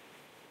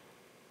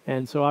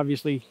 And so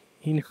obviously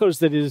he knows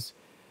that his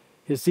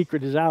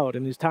secret is out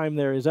and his time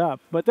there is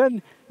up. But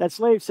then that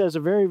slave says a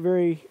very,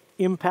 very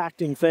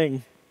impacting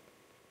thing.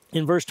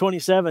 In verse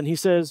 27, he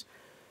says,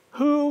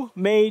 "Who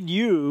made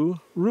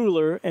you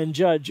ruler and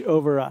judge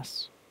over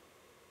us?"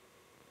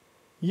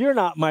 You're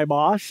not my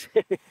boss,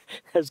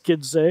 as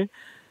kids say.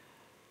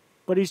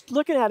 But he's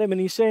looking at him and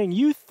he's saying,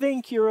 you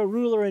think you're a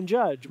ruler and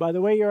judge by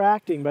the way you're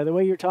acting, by the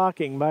way you're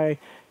talking,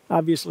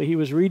 obviously he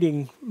was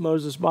reading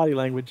Moses' body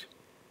language.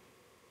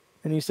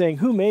 And he's saying,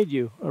 who made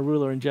you a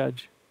ruler and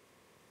judge?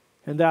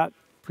 And that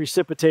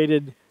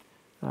precipitated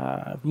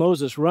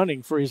Moses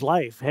running for his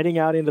life, heading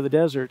out into the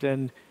desert,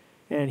 and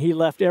he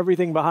left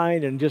everything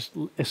behind and just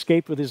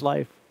escaped with his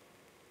life.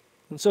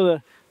 And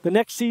so the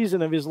next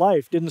season of his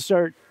life didn't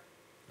start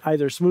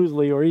either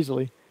smoothly or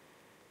easily.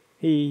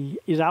 He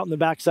is out in the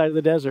backside of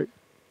the desert.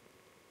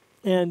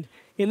 And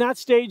in that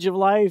stage of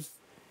life,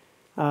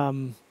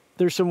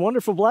 there's some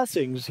wonderful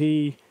blessings.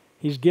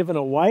 He's given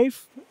a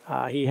wife.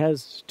 He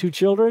has 2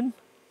 children,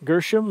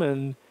 Gershom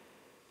and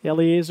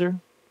Eliezer.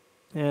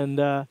 And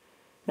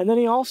then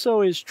he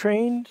also is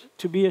trained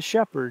to be a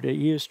shepherd.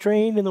 He is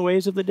trained in the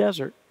ways of the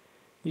desert.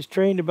 He's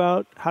trained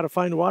about how to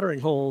find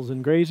watering holes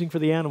and grazing for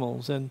the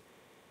animals.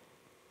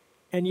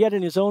 And yet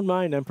in his own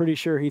mind, I'm pretty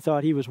sure he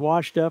thought he was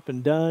washed up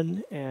and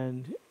done,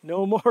 and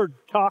no more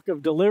talk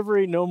of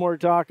delivery, no more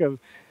talk of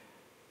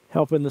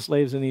helping the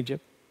slaves in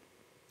Egypt.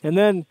 And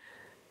then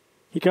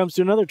he comes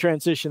to another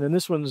transition, and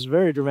this one's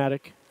very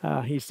dramatic.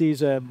 He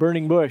sees a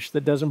burning bush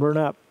that doesn't burn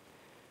up,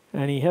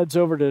 and he heads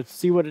over to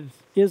see what it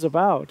is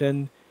about,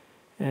 and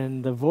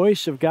the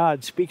voice of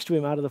God speaks to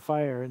him out of the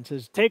fire and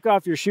says, "Take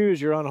off your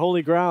shoes, you're on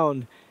holy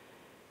ground."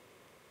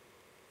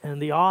 And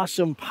the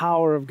awesome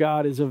power of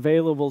God is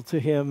available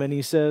to him. And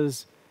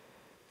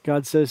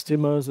God says to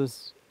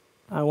Moses,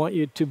 I want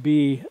you to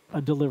be a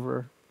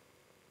deliverer.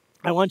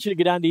 I want you to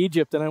get down to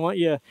Egypt, and I want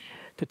you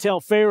to tell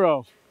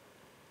Pharaoh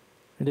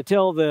and to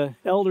tell the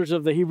elders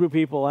of the Hebrew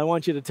people, I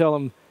want you to tell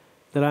them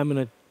that I'm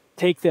going to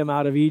take them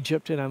out of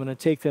Egypt and I'm going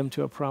to take them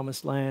to a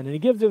promised land. And he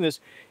gives them this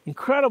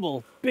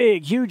incredible,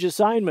 big, huge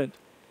assignment.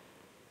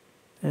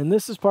 And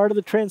this is part of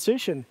the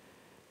transition.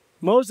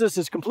 Moses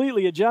is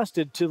completely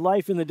adjusted to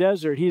life in the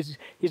desert. He's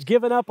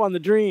given up on the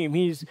dream.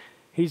 He's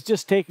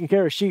just taking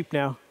care of sheep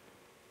now.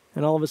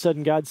 And all of a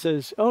sudden God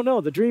says, oh no,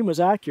 the dream was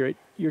accurate.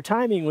 Your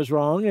timing was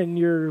wrong and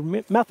your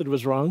method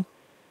was wrong.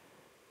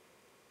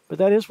 But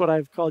that is what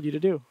I've called you to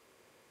do.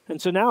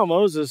 And so now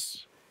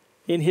Moses,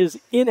 in his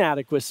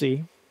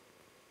inadequacy,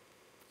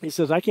 he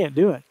says, I can't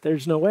do it.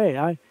 There's no way.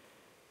 I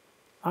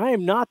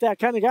am not that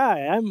kind of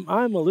guy. I'm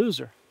a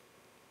loser.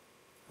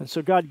 And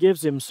so God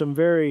gives him some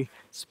very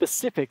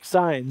specific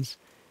signs,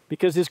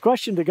 because his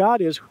question to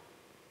God is,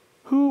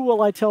 who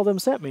will I tell them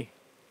sent me?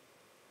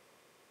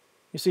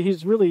 You see,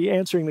 he's really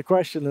answering the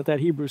question that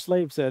Hebrew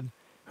slave said,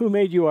 who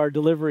made you our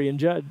deliverer and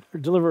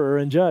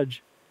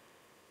judge?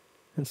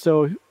 And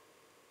so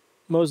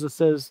Moses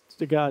says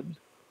to God,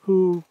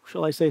 who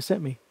shall I say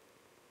sent me?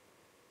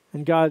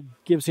 And God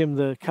gives him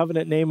the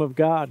covenant name of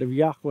God, of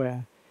Yahweh.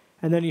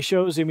 And then he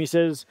shows him, he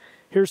says,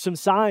 here's some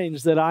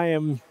signs that I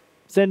am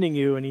sending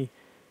you. And he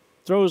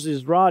throws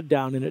his rod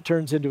down and it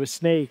turns into a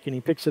snake, and he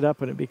picks it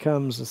up and it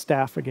becomes a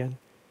staff again.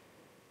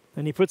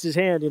 And he puts his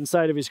hand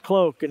inside of his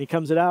cloak and he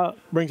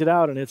brings it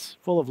out, and it's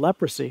full of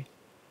leprosy,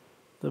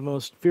 the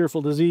most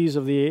fearful disease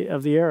of the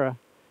era.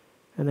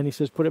 And then he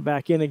says, put it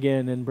back in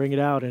again and bring it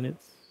out, and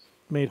it's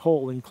made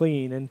whole and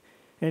clean.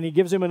 And he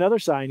gives him another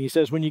sign. He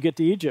says, when you get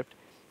to Egypt,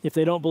 if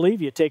they don't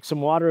believe you, take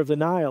some water of the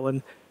Nile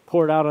and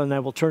pour it out on them, I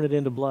will turn it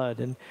into blood.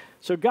 And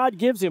so God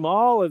gives him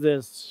all of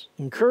this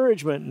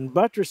encouragement and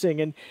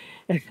buttressing.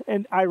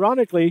 And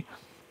ironically,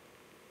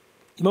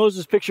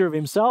 Moses' picture of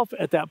himself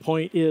at that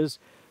point is,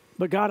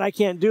 but God, I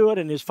can't do it.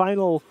 And his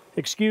final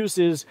excuse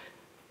is,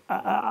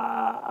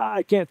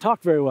 I can't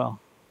talk very well.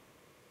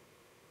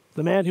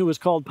 The man who was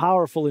called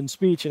powerful in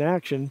speech and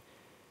action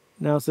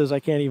now says, I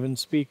can't even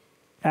speak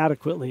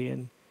adequately.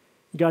 And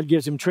God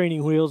gives him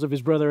training wheels of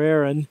his brother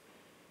Aaron,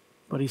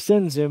 but he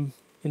sends him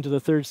into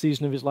the third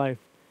season of his life.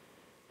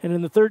 And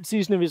in the third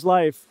season of his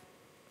life,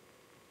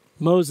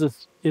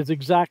 Moses is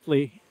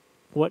exactly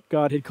what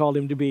God had called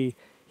him to be.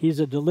 He's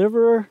a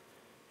deliverer,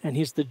 and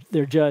he's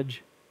their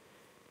judge.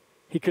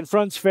 He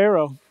confronts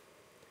Pharaoh.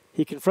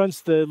 He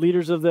confronts the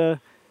leaders of the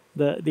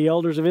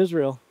elders of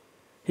Israel.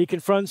 He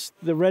confronts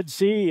the Red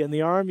Sea and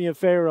the army of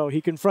Pharaoh.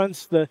 He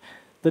confronts the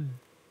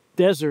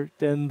desert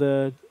and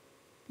the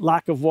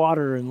lack of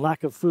water and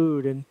lack of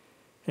food,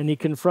 and he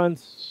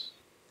confronts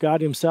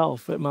God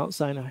himself at Mount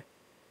Sinai.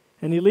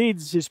 And he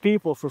leads his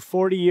people for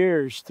 40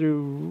 years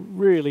through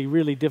really,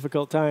 really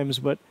difficult times,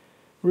 but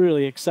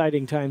really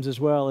exciting times as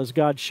well, as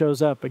God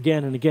shows up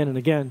again and again and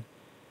again.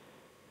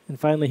 And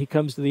finally he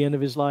comes to the end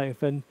of his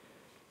life. And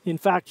in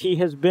fact, he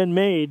has been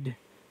made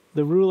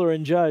the ruler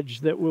and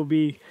judge that will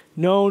be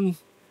known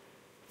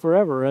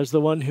forever as the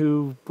one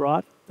who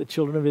brought the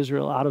children of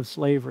Israel out of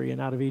slavery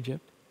and out of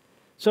Egypt.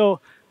 So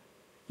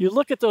you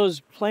look at those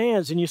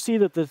plans and you see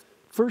that the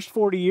first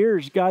 40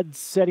 years, God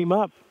set him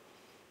up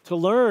to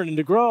learn and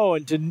to grow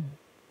and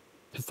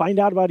to find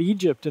out about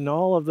Egypt and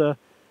all of the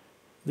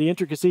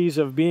intricacies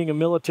of being a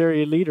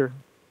military leader.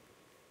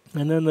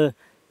 And then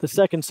the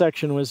second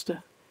section was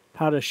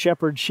how to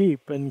shepherd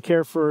sheep and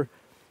care for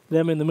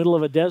them in the middle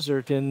of a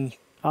desert in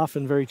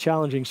often very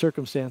challenging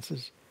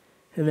circumstances.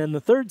 And then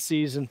the third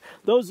season,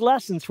 those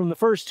lessons from the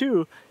first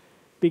two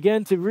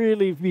began to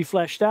really be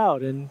fleshed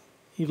out, and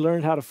he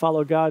learned how to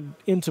follow God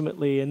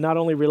intimately and not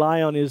only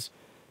rely on his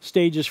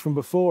stages from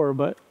before,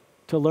 but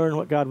to learn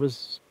what God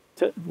was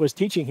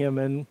teaching him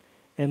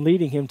and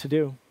leading him to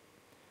do.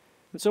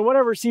 And so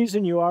whatever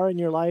season you are in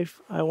your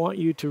life, I want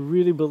you to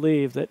really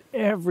believe that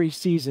every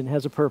season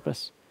has a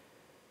purpose,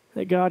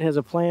 that God has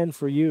a plan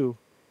for you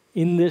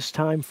in this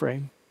time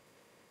frame.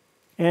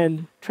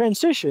 And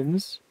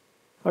transitions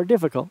are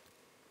difficult.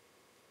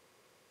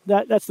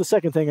 That's the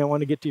second thing I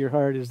want to get to your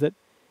heart, is that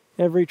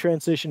every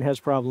transition has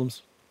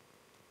problems.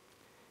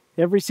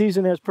 Every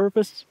season has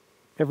purpose.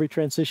 Every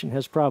transition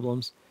has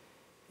problems.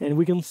 And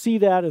we can see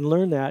that and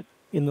learn that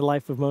in the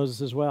life of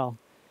Moses as well.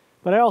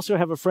 But I also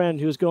have a friend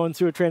who's going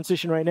through a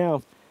transition right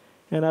now,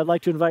 and I'd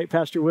like to invite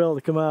Pastor Will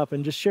to come up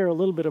and just share a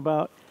little bit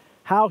about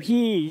how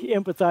he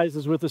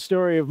empathizes with the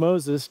story of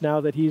Moses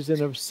now that he's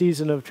in a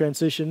season of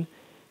transition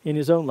in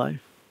his own life.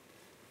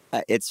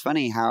 It's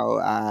funny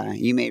how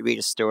you may read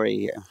a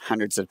story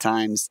hundreds of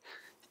times,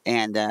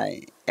 and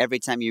every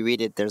time you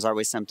read it, there's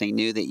always something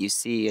new that you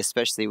see,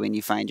 especially when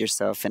you find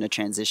yourself in a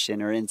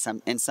transition or in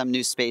some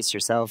new space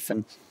yourself.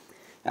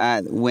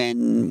 And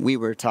when we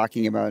were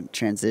talking about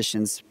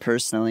transitions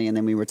personally, and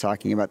then we were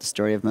talking about the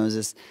story of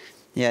Moses,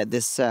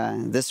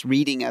 this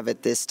reading of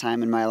it this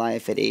time in my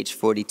life at age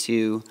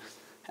 42,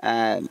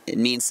 it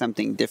means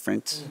something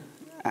different.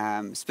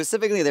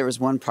 Specifically, there was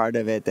one part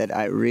of it that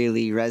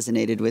really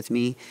resonated with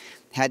me.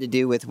 It had to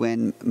do with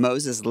when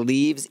Moses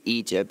leaves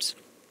Egypt.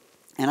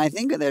 And I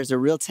think that there's a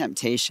real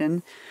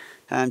temptation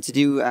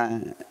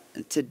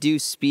to do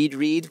speed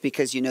read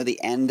because you know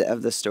the end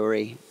of the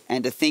story,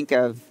 and to think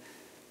of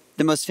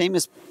the most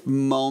famous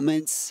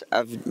moments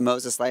of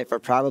Moses' life are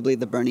probably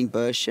the burning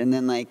bush, and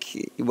then like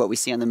what we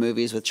see on the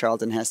movies with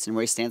Charlton Heston,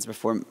 where he stands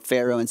before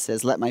Pharaoh and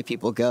says, "Let my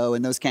people go,"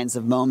 and those kinds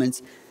of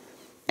moments.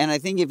 And I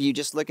think if you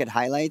just look at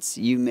highlights,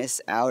 you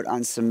miss out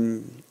on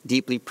some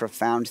deeply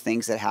profound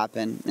things that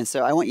happen. And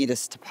so I want you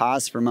to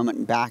pause for a moment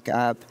and back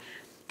up.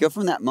 Go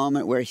from that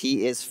moment where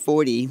he is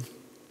 40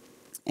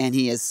 and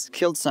he has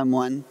killed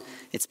someone,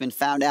 it's been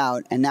found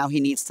out, and now he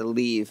needs to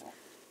leave.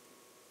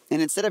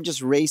 And instead of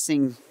just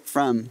racing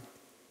from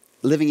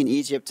living in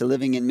Egypt to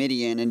living in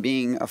Midian and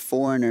being a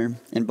foreigner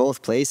in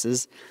both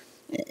places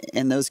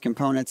and those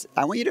components,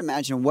 I want you to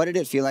imagine, what did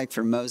it feel like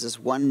for Moses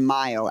 1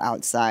 mile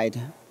outside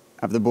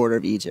of the border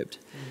of Egypt?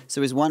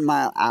 So he's 1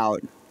 mile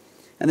out.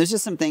 And there's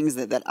just some things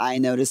that I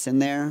notice in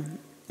there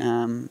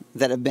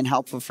that have been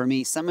helpful for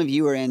me. Some of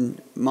you are in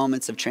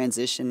moments of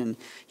transition, and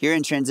you're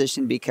in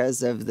transition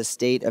because of the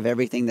state of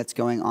everything that's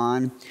going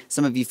on.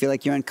 Some of you feel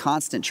like you're in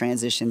constant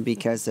transition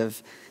because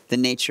of the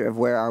nature of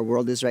where our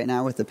world is right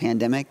now with the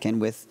pandemic and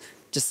with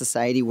just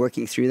society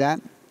working through that.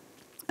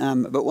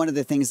 But one of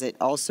the things that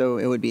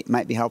also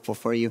might be helpful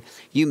for you,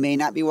 you may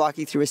not be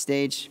walking through a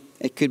stage.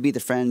 It could be the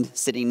friend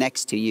sitting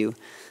next to you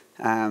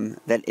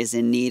that is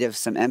in need of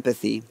some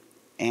empathy.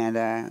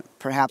 And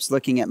perhaps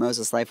looking at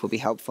Moses' life will be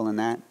helpful in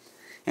that.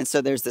 And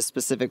so there's this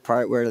specific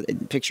part where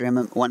picture him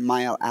 1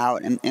 mile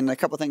out, and a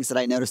couple things that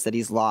I noticed that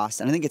he's lost.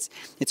 And I think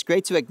it's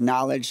great to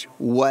acknowledge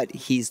what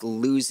he's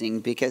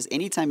losing, because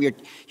anytime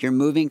you're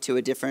moving to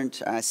a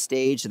different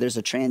stage, there's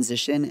a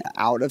transition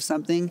out of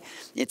something.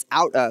 It's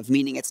out of,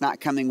 meaning it's not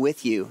coming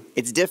with you.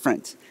 It's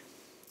different.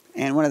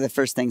 And one of the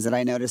first things that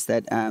I noticed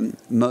that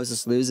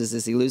Moses loses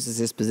is he loses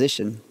his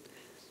position.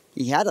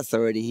 He had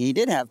authority. He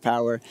did have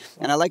power.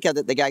 And I like how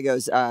the guy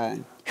goes,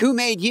 "Who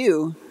made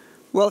you?"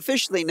 Well,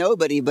 officially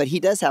nobody, but he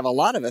does have a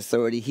lot of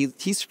authority.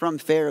 He's from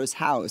Pharaoh's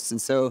house.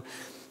 And so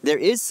there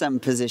is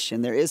some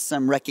position. There is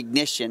some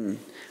recognition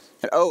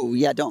that, oh,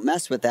 yeah, don't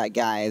mess with that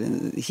guy.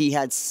 He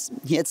had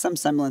some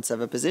semblance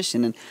of a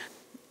position. And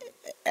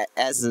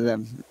as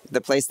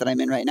the place that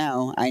I'm in right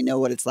now, I know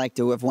what it's like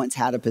to have once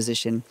had a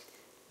position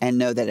and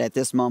know that at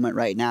this moment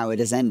right now it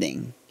is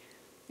ending.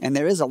 And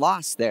there is a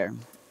loss there.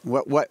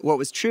 What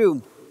was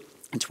true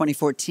in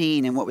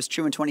 2014 and what was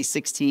true in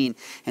 2016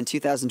 and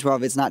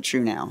 2012, it's not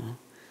true now.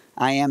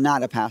 I am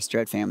not a pastor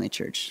at Family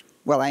Church.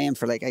 Well, I am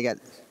for I got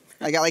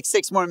like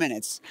 6 more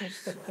minutes.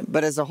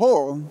 But as a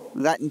whole,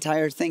 that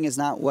entire thing is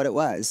not what it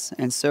was.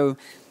 And so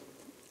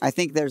I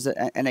think there's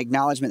an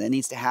acknowledgement that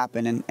needs to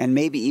happen, and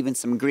maybe even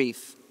some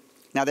grief.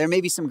 Now, there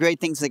may be some great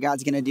things that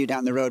God's going to do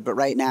down the road, but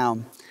right now,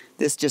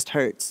 this just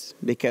hurts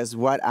because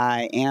what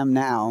I am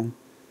now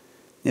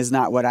is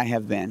not what I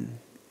have been.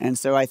 And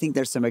so I think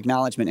there's some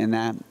acknowledgement in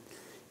that.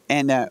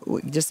 And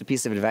just a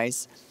piece of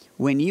advice.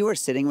 When you are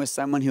sitting with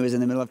someone who is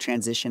in the middle of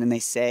transition and they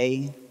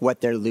say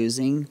what they're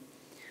losing,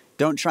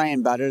 don't try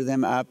and butter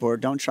them up, or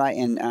don't try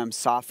and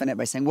soften it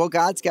by saying, well,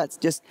 God's got,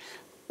 just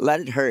let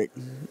it hurt,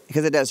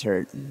 because it does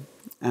hurt.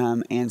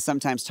 And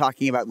sometimes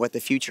talking about what the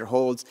future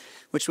holds,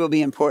 which will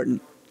be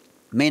important,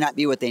 may not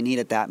be what they need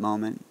at that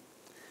moment.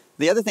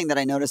 The other thing that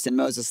I noticed in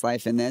Moses'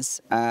 life in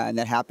this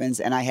that happens,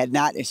 and I had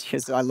not, it's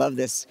just, I love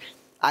this.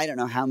 I don't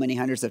know how many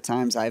hundreds of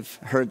times I've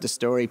heard the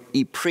story,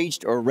 he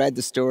preached or read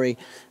the story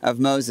of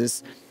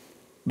Moses.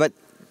 But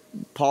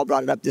Paul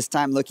brought it up this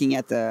time looking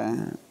at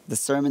the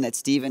sermon that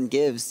Stephen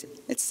gives.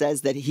 It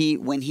says that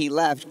when he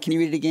left, can you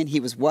read it again? He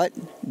was what?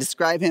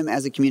 Describe him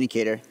as a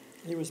communicator.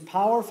 He was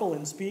powerful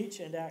in speech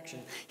and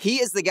action.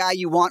 He is the guy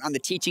you want on the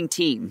teaching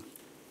team.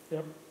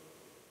 Yep.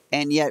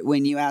 And yet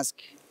when you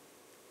ask,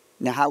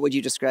 now how would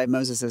you describe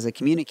Moses as a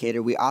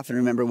communicator? We often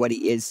remember what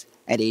he is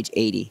at age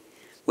 80,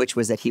 which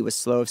was that he was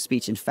slow of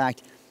speech. In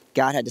fact,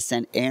 God had to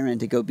send Aaron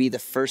to go be the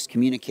first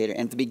communicator.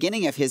 And at the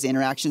beginning of his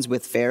interactions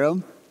with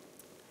Pharaoh,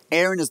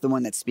 Aaron is the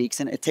one that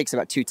speaks, and it takes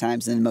about 2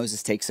 times, and then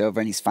Moses takes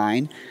over, and he's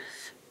fine.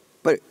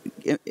 But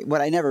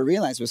what I never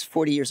realized was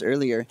 40 years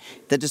earlier,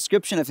 the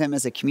description of him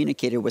as a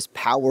communicator was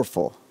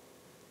powerful.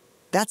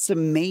 That's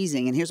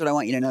amazing. And here's what I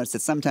want you to notice,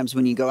 that sometimes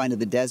when you go into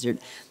the desert,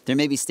 there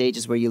may be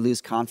stages where you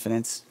lose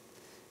confidence.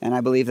 And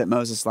I believe that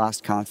Moses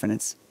lost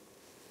confidence.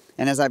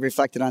 And as I've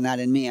reflected on that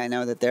in me, I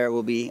know that there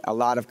will be a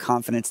lot of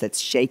confidence that's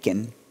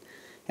shaken.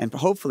 And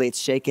hopefully it's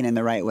shaken in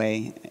the right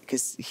way.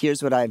 Because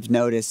here's what I've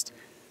noticed,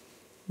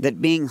 that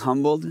being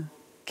humbled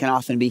can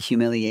often be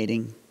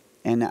humiliating.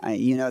 And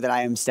you know that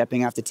I am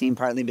stepping off the team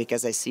partly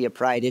because I see a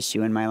pride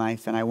issue in my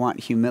life, and I want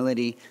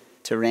humility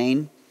to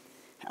reign.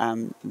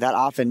 That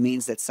often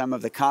means that some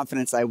of the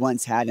confidence I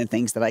once had in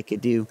things that I could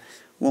do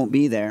won't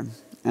be there.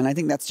 And I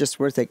think that's just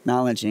worth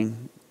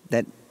acknowledging,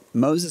 that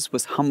Moses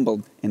was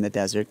humbled in the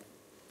desert.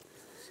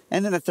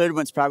 And then the third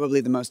one's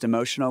probably the most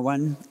emotional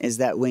one, is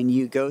that when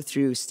you go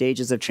through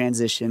stages of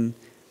transition,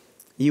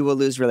 you will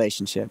lose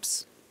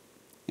relationships.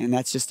 And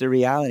that's just the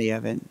reality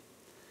of it.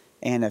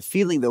 And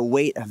feeling the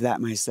weight of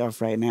that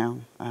myself right now.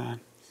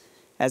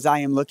 As I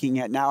am looking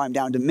at, now I'm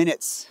down to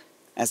minutes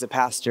as a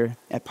pastor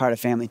at Part of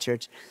Family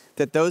Church,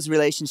 that those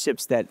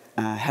relationships that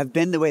have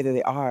been the way that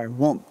they are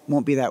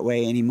won't be that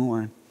way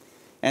anymore.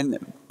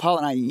 And Paul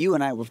and I, you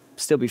and I will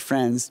still be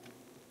friends,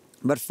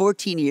 but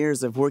 14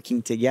 years of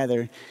working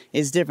together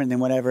is different than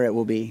whatever it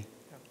will be.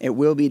 It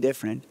will be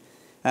different.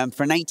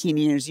 For 19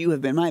 years, you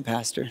have been my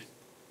pastor,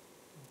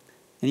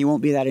 and you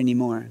won't be that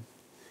anymore.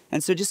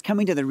 And so just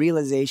coming to the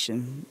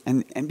realization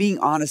and being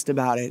honest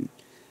about it,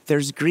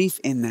 there's grief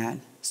in that.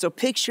 So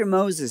picture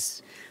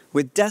Moses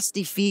with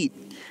dusty feet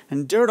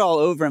and dirt all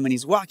over him, and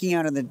he's walking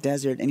out in the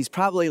desert, and he's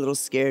probably a little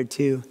scared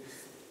too.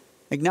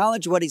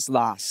 Acknowledge what he's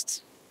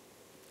lost.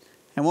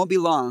 It won't be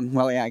long.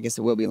 Well, yeah, I guess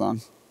it will be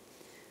long.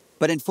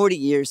 But in 40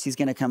 years, he's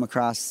going to come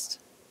across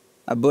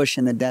a bush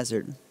in the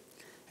desert.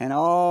 And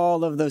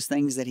all of those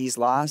things that he's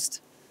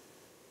lost,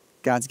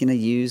 God's going to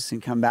use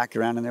and come back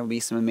around, and there will be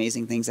some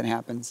amazing things that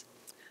happens.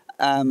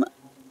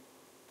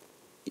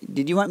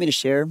 Did you want me to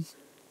share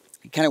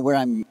kind of where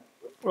I'm...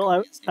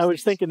 Well, I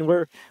was thinking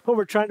what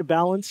we're trying to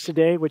balance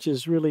today, which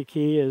is really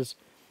key, is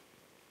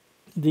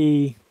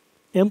the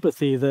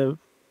empathy, the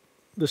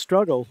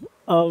struggle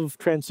of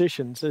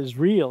transitions is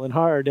real and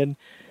hard, and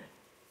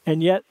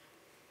yet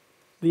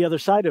the other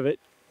side of it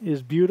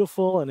is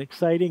beautiful and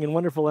exciting and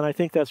wonderful, and I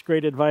think that's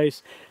great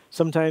advice.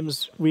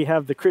 Sometimes we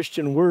have the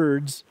Christian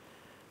words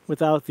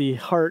without the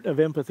heart of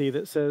empathy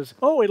that says,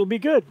 oh, it'll be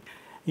good.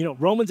 You know,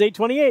 Romans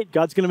 8:28,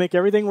 God's going to make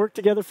everything work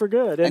together for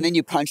good. And then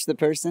you punch the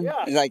person?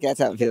 Yeah. Like, that's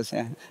how it feels,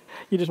 yeah.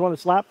 You just want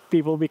to slap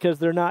people because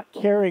they're not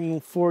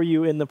caring for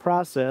you in the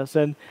process.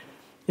 And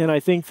I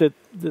think that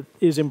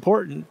is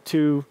important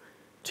to,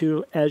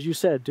 as you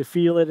said, to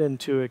feel it and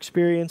to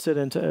experience it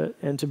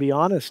and to be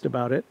honest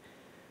about it.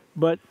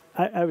 But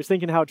I was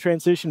thinking how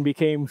transition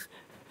became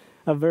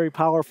a very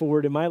powerful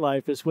word in my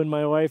life is when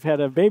my wife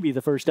had a baby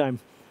the first time.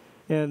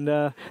 And,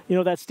 you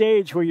know, that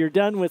stage where you're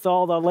done with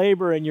all the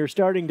labor and you're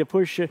starting to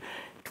push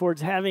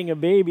towards having a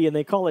baby, and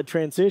they call it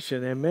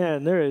transition. And,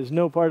 man, there is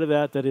no part of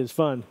that is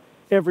fun.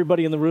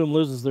 Everybody in the room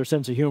loses their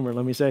sense of humor,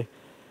 let me say.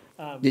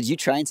 Did you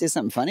try and say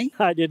something funny?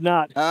 I did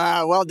not.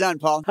 Well done,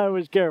 Paul. I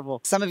was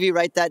careful. Some of you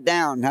write that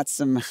down. That's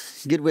some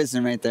good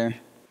wisdom right there.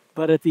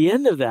 But at the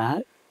end of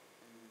that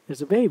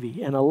is a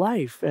baby and a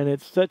life. And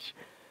it's such,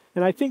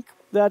 and I think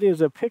that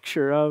is a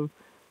picture of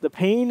the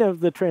pain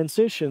of the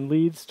transition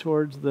leads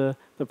towards the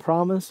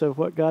promise of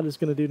what God is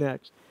going to do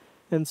next.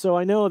 And so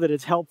I know that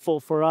it's helpful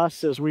for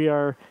us as we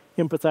are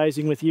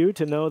empathizing with you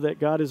to know that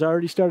God is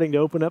already starting to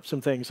open up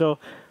some things. So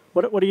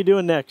what are you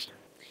doing next?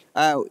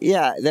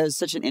 Yeah, there's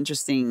such an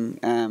interesting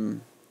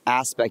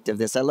aspect of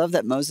this. I love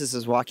that Moses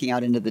is walking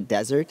out into the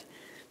desert,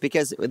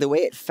 because the way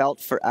it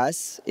felt for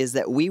us is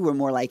that we were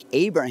more like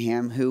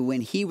Abraham, who when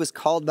he was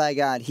called by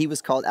God, he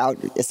was called out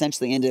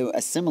essentially into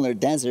a similar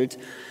desert.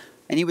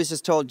 And he was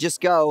just told, just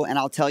go and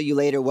I'll tell you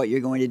later what you're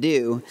going to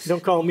do.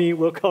 Don't call me,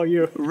 we'll call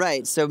you.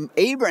 Right. So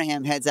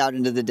Abraham heads out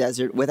into the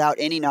desert without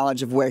any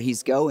knowledge of where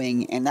he's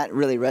going. And that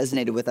really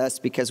resonated with us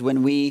because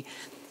when we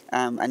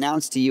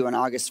announced to you on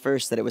August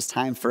 1st that it was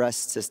time for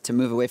us to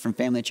move away from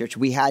Family Church,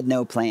 we had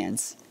no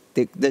plans.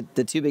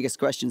 The two biggest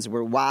questions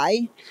were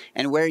why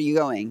and where are you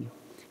going?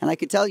 And I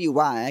could tell you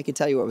why. I could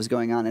tell you what was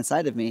going on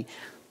inside of me.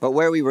 But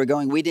where we were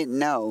going, we didn't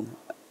know.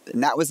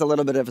 And that was a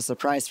little bit of a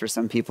surprise for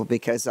some people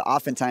because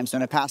oftentimes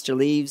when a pastor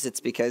leaves, it's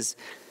because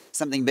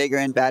something bigger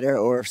and better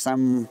or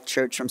some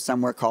church from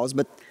somewhere calls.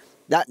 But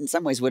that in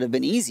some ways would have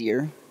been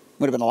easier,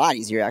 would have been a lot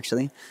easier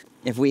actually,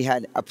 if we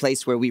had a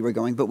place where we were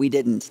going, but we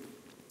didn't.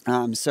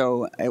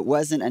 So it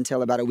wasn't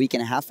until about a week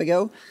and a half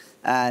ago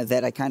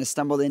that I kind of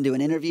stumbled into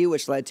an interview,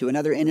 which led to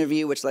another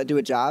interview, which led to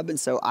a job. And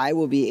so I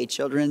will be a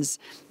children's,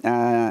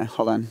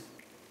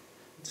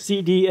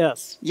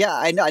 CDS. Yeah,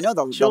 I know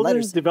the Children's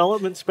letters.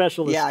 Development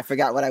Specialist. Yeah, I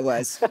forgot what I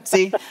was.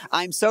 See,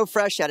 I'm so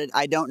fresh at it,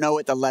 I don't know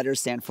what the letters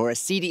stand for. A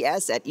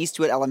CDS at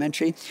Eastwood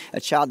Elementary, a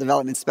child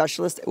development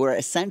specialist, where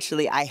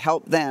essentially I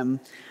help them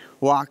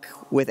walk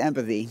with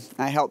empathy.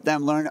 I help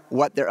them learn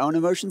what their own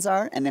emotions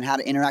are and then how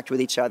to interact with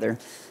each other.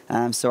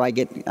 So I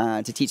get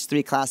to teach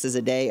 3 classes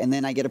a day, and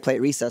then I get to play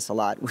at recess a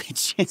lot,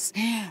 which is,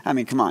 I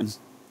mean, come on.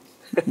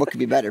 What could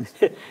be better?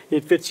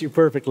 It fits you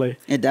perfectly.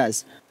 It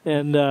does.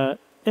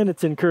 And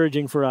it's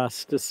encouraging for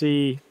us to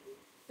see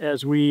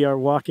as we are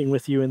walking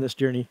with you in this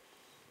journey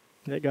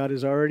that God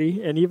is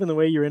already, and even the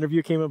way your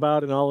interview came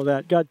about and all of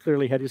that, God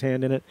clearly had his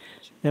hand in it.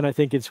 And I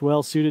think it's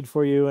well suited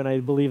for you. And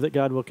I believe that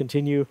God will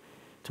continue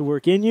to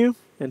work in you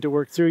and to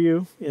work through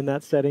you in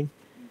that setting.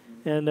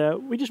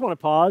 And we just want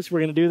to pause.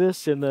 We're going to do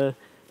this in the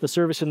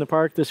service in the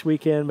park this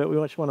weekend, but we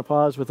just want to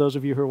pause with those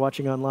of you who are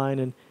watching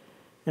online.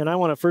 And I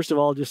want to first of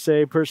all just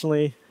say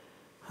personally,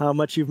 how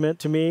much you've meant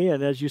to me.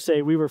 And as you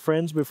say, we were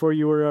friends before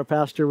you were a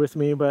pastor with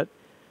me, but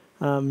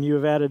you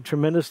have added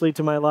tremendously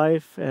to my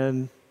life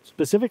and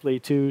specifically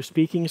to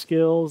speaking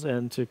skills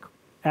and to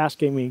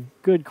asking me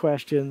good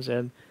questions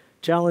and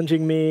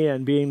challenging me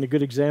and being the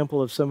good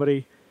example of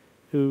somebody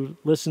who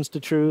listens to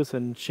truth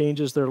and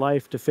changes their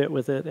life to fit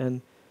with it.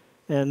 And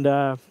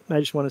I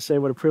just want to say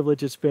what a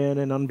privilege it's been.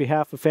 And on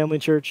behalf of Family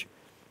Church,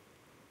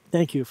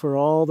 thank you for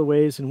all the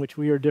ways in which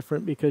we are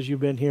different because you've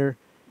been here.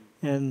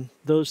 And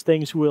those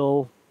things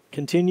will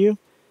continue,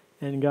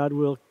 and God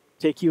will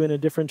take you in a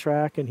different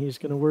track, and he's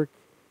going to work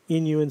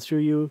in you and through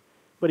you.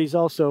 But he's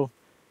also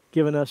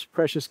given us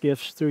precious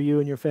gifts through you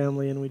and your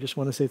family, and we just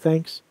want to say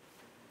thanks.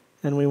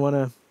 And we want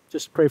to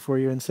just pray for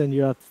you and send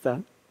you out to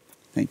that.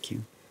 Thank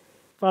you.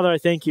 Father, I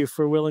thank you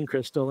for Will and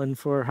Crystal and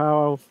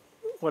for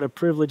what a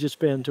privilege it's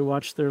been to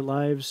watch their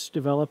lives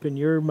develop in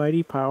your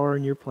mighty power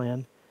and your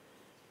plan.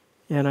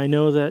 And I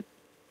know that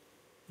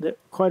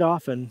quite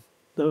often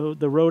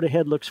the road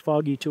ahead looks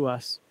foggy to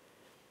us.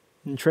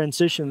 And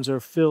transitions are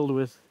filled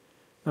with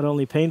not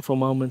only painful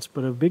moments,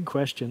 but of big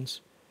questions.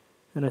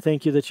 And I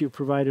thank you that you've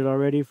provided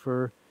already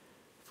for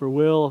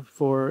Will,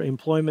 for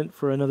employment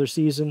for another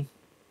season,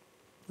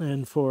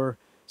 and for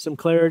some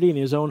clarity in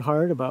his own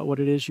heart about what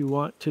it is you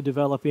want to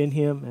develop in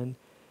him. And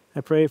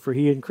I pray for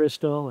he and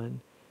Crystal, and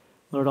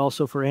Lord,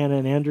 also for Anna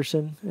and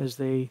Anderson as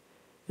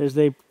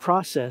they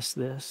process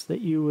this,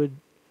 that you would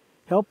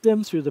help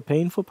them through the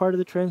painful part of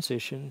the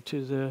transition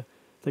to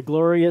the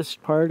glorious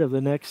part of the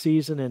next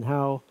season, and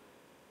how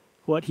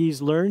what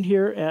he's learned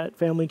here at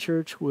Family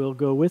Church will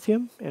go with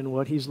him, and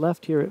what he's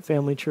left here at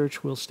Family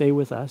Church will stay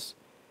with us.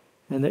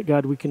 And that,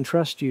 God, we can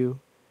trust you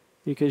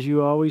because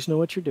you always know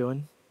what you're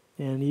doing.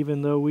 And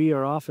even though we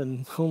are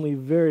often only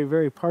very,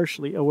 very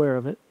partially aware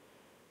of it,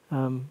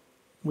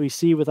 we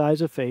see with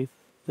eyes of faith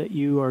that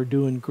you are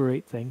doing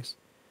great things.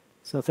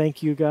 So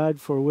thank you, God,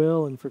 for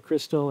Will and for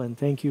Crystal, and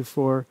thank you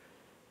for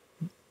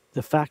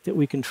the fact that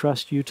we can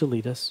trust you to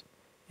lead us.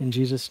 In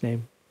Jesus'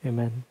 name,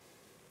 amen.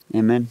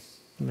 Amen.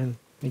 Amen.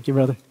 Thank you,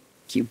 brother.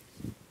 Thank you.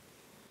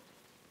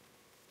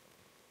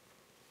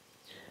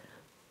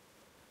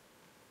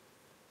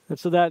 And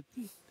so that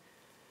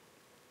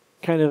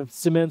kind of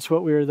cements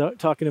what we were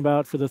talking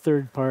about for the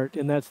third part,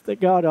 and that's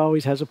that God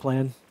always has a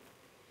plan.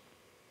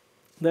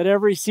 That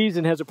every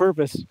season has a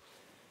purpose,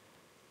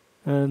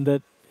 and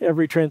that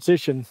every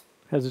transition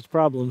has its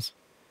problems,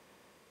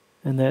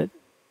 and that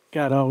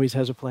God always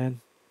has a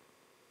plan.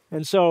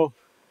 And so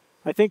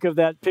I think of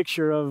that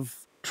picture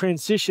of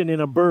transition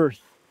in a birth,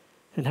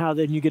 and how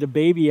then you get a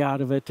baby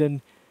out of it.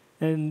 And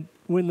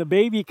when the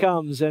baby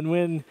comes, and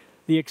when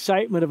the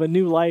excitement of a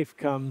new life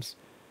comes,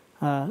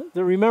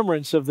 the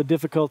remembrance of the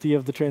difficulty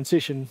of the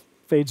transition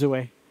fades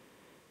away.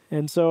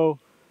 And so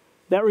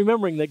that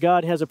remembering that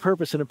God has a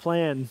purpose and a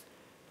plan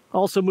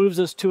also moves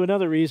us to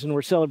another reason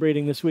we're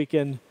celebrating this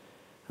weekend.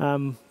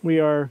 We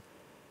are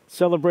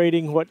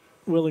celebrating what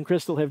Will and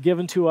Crystal have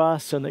given to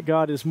us, and that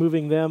God is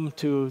moving them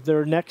to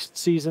their next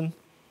season.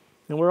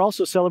 And we're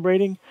also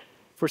celebrating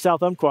for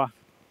South Umpqua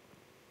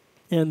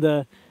and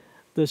the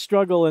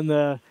struggle and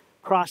the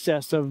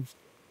process of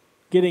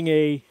getting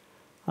a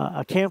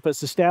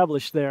campus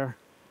established there.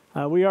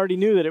 We already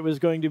knew that it was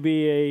going to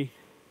be a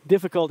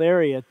difficult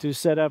area to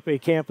set up a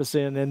campus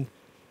in, and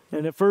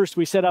at first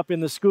we set up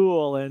in the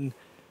school, and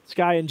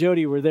Sky and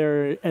Jody were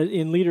there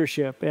in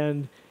leadership,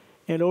 and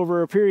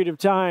over a period of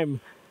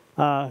time,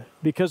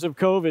 because of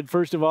COVID,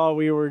 first of all,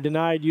 we were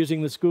denied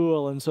using the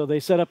school, and so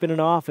they set up in an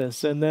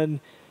office, and then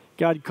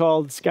God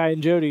called Sky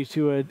and Jody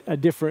to a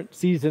different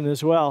season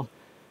as well,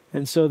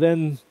 and so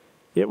then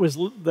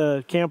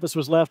the campus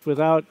was left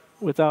without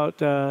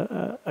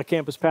a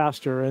campus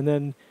pastor, and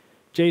then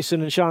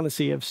Jason and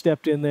Shaughnessy have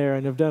stepped in there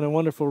and have done a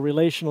wonderful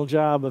relational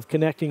job of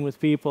connecting with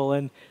people,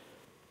 and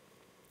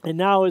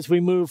now as we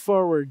move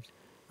forward,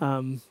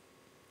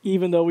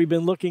 even though we've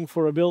been looking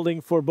for a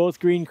building for both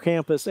Green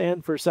Campus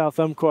and for South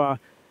Umpqua,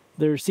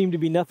 there seemed to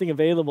be nothing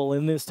available.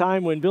 In this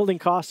time when building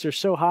costs are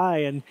so high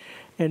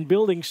and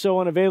buildings so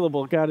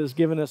unavailable, God has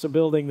given us a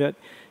building that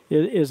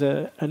is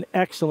an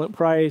excellent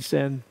price,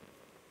 and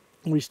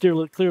we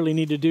still clearly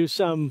need to do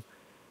some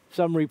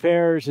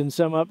repairs and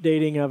some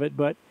updating of it,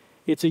 but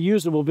it's a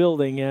usable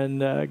building,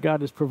 and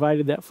God has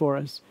provided that for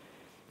us.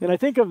 And I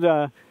think of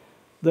the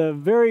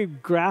very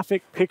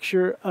graphic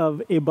picture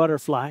of a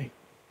butterfly.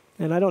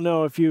 And I don't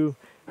know if you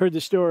heard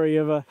the story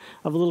of a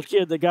little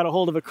kid that got a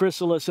hold of a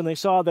chrysalis, and they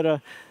saw that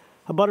a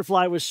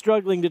butterfly was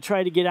struggling to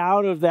try to get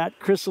out of that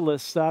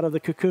chrysalis, out of the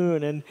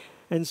cocoon.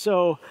 And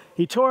so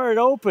he tore it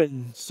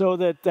open so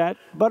that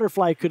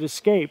butterfly could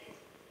escape.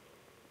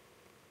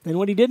 And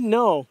what he didn't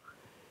know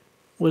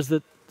was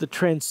that the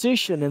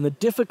transition and the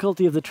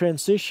difficulty of the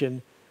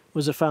transition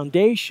was a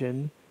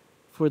foundation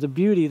for the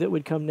beauty that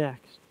would come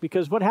next.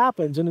 Because what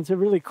happens, and it's a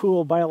really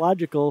cool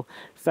biological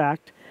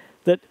fact,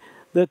 that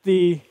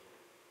the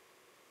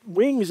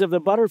wings of the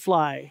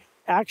butterfly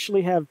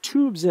actually have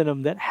tubes in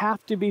them that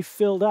have to be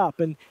filled up.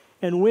 And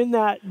when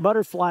that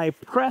butterfly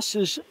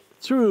presses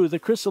through the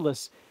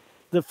chrysalis,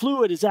 the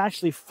fluid is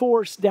actually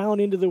forced down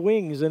into the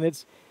wings, and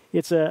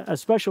it's a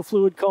special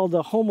fluid called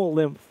the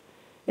homolymph.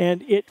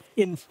 And it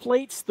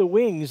inflates the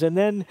wings, and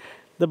then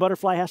the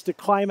butterfly has to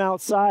climb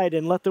outside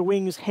and let the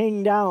wings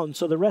hang down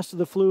so the rest of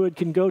the fluid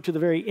can go to the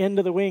very end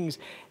of the wings.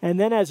 And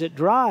then as it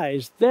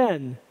dries,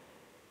 then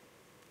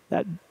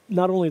that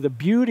not only the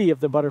beauty of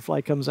the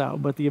butterfly comes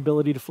out, but the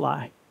ability to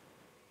fly.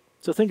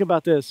 So think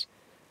about this.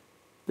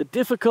 The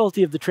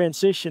difficulty of the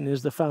transition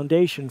is the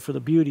foundation for the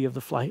beauty of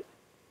the flight.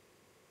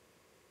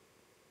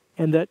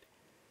 And that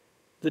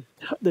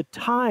the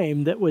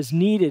time that was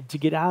needed to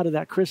get out of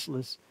that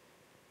chrysalis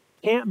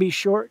can't be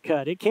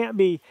shortcut. It can't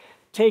be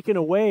taken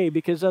away,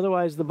 because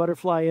otherwise the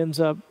butterfly ends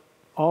up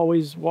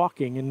always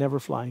walking and never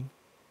flying.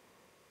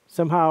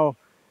 Somehow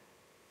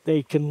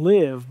they can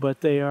live,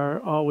 but they are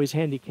always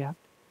handicapped.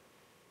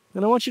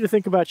 And I want you to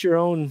think about your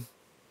own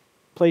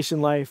place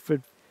in life.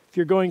 If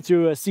you're going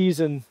through a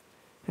season,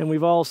 and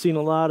we've all seen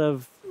a lot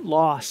of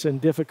loss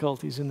and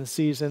difficulties in the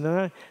season,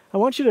 and I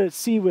want you to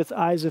see with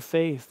eyes of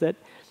faith that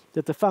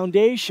the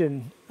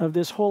foundation of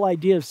this whole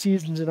idea of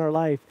seasons in our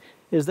life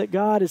is that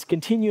God is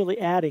continually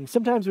adding.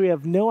 Sometimes we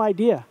have no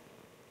idea.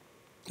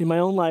 In my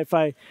own life,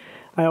 I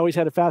always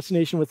had a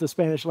fascination with the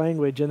Spanish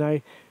language, and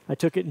I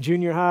took it in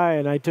junior high,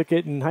 and I took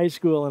it in high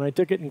school, and I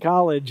took it in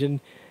college,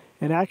 and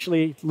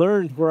actually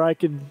learned where I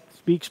could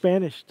speak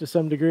Spanish to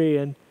some degree,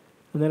 and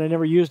then I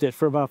never used it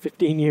for about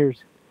 15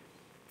 years.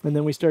 And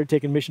then we started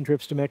taking mission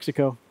trips to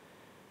Mexico.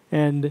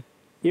 And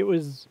it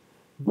was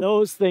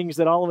those things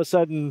that all of a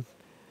sudden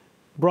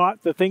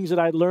brought the things that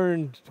I'd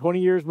learned 20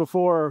 years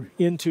before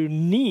into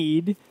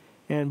need,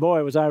 and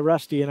boy, was I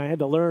rusty, and I had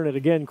to learn it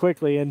again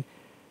quickly. And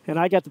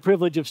I got the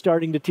privilege of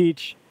starting to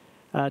teach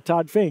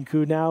Todd Fink,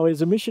 who now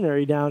is a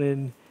missionary down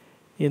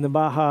in the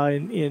Baja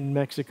in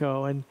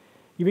Mexico. And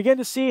you begin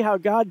to see how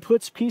God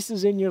puts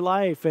pieces in your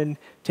life and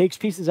takes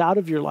pieces out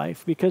of your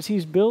life because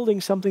he's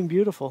building something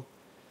beautiful.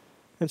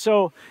 And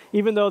so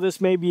even though this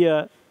may be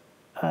a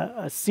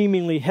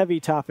seemingly heavy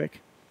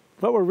topic,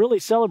 what we're really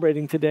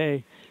celebrating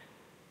today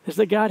is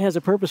that God has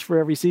a purpose for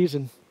every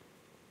season.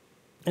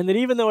 And that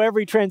even though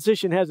every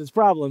transition has its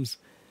problems,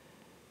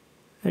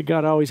 that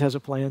God always has a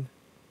plan.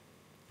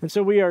 And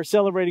so we are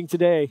celebrating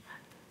today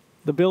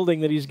the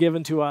building that he's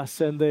given to us,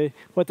 and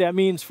what that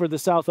means for the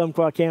South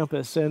Umpqua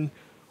campus, and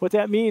what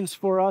that means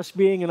for us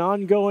being an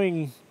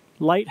ongoing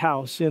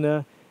lighthouse in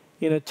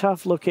a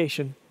tough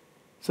location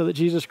so that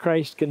Jesus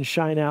Christ can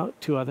shine out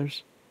to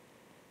others.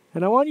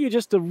 And I want you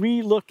just to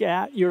re-look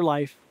at your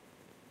life.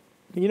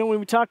 You know, when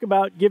we talk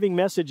about giving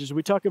messages,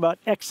 we talk about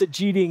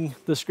exegeting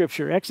the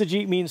Scripture.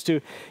 Exegete means to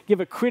give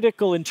a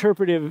critical,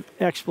 interpretive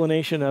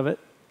explanation of it.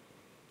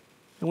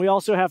 And we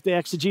also have to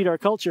exegete our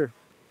culture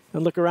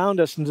and look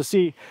around us and to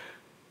see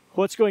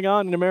what's going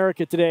on in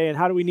America today and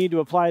how do we need to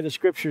apply the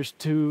Scriptures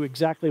to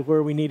exactly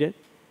where we need it.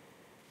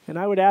 And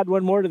I would add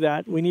one more to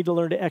that. We need to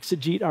learn to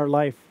exegete our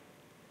life.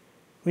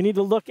 We need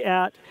to look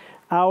at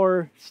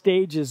our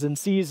stages and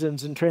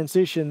seasons and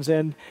transitions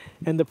and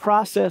the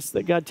process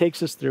that God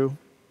takes us through.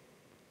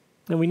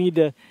 And we need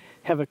to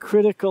have a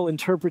critical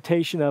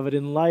interpretation of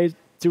it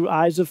through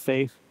eyes of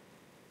faith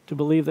to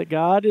believe that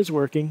God is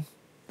working,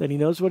 that he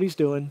knows what he's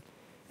doing,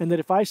 and that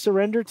if I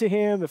surrender to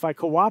him, if I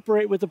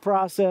cooperate with the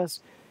process,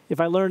 if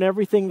I learn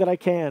everything that I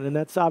can, and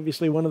that's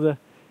obviously one of the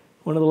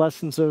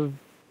lessons of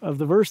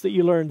the verse that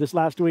you learned this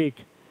last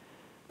week.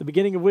 The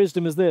beginning of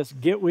wisdom is this: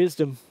 get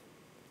wisdom.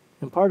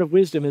 And part of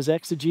wisdom is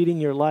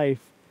exegeting your life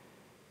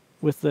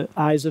with the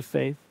eyes of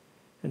faith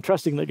and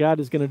trusting that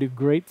God is going to do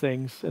great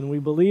things. And we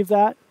believe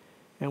that,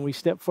 and we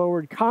step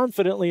forward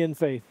confidently in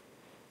faith,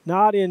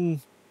 not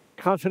in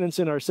confidence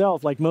in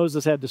ourselves like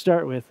Moses had to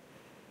start with.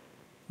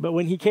 But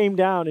when he came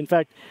down, in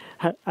fact,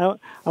 I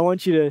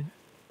want you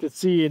to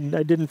see, and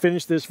I didn't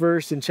finish this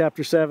verse in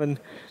chapter 7.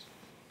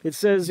 It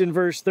says in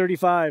verse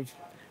 35,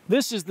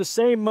 "This is the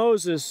same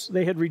Moses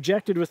they had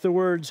rejected with the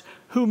words,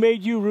 'Who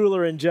made you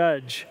ruler and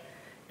judge?'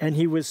 And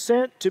he was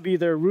sent to be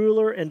their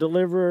ruler and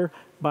deliverer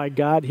by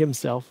God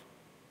himself."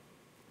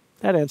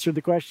 That answered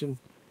the question.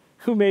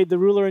 Who made the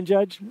ruler and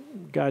judge?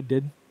 God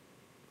did.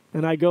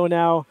 And I go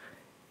now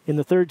in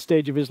the third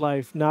stage of his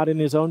life, not in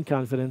his own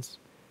confidence,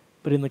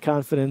 but in the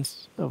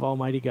confidence of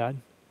Almighty God.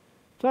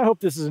 So I hope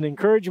this is an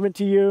encouragement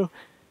to you,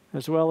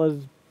 as well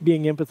as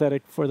being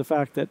empathetic for the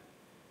fact that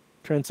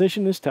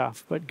transition is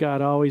tough, but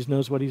God always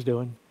knows what he's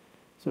doing.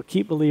 So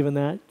keep believing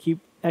that. Keep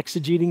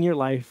exegeting your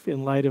life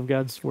in light of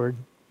God's word.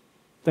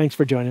 Thanks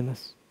for joining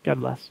us. God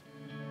bless.